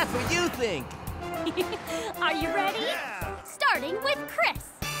 That's what you think. Are you ready? Yeah. Starting with Chris.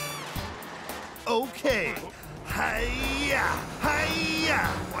 Okay. Hi-ya! Hi-ya!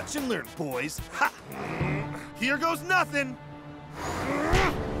 Watch and learn, boys. Ha! Here goes nothing.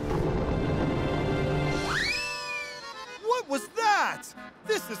 What was that?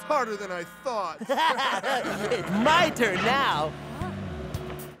 This is harder than I thought. It's my turn now.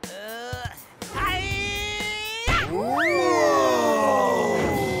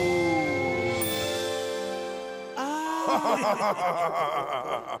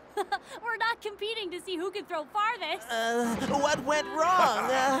 We're not competing to see who can throw farthest. What went wrong?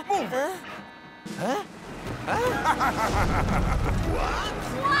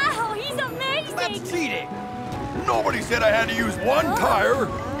 Wow, he's amazing! That's cheating! Nobody said I had to use one tire!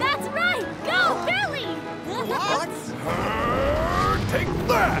 That's right! Go, Billy! What? Take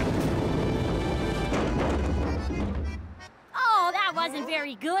that! Oh, that wasn't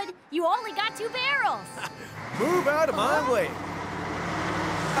very good. You only got 2 barrels. Move out of my way.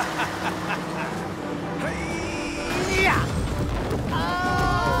 Yeah!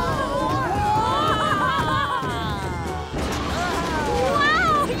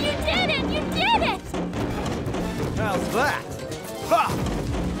 Wow, you did it! You did it! How's that? Ha!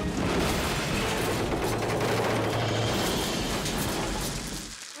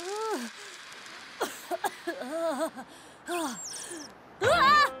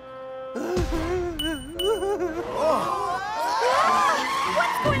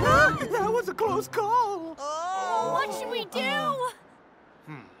 What's going on? That was a close call. What should we do?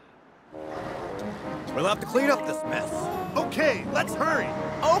 We'll have to clean up this mess. Okay, let's hurry.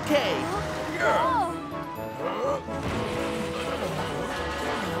 Okay.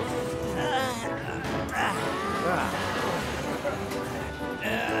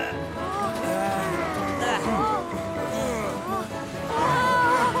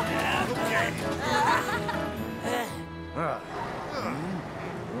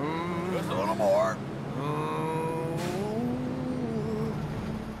 Just a little more.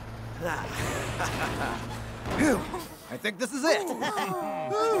 Phew. I think this is it.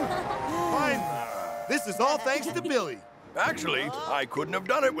 Fine. This is all thanks to Billy. Actually, I couldn't have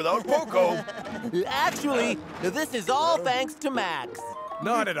done it without Poco. Actually, this is all thanks to Max.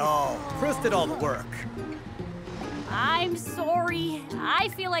 Not at all. Chris did all the work. I'm sorry. I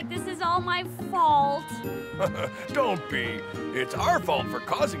feel like this is all my fault. Don't be. It's our fault for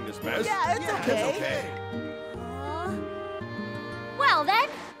causing this mess. Yeah, it's okay. It's okay. Well then,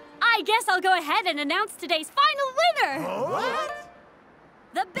 I guess I'll go ahead and announce today's final winner. What?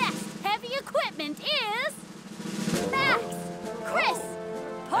 The best heavy equipment is Max, Chris,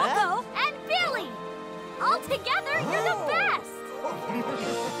 Poco, and Billy. All together, you're the best.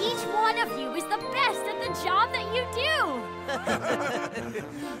 Each one of you is the best at the job that you do.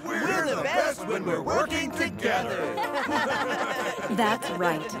 We're the best when we're working together. That's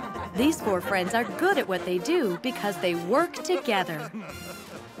right. These 4 friends are good at what they do because they work together.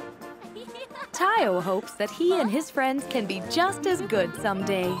 Tayo hopes that he and his friends can be just as good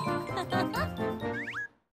someday.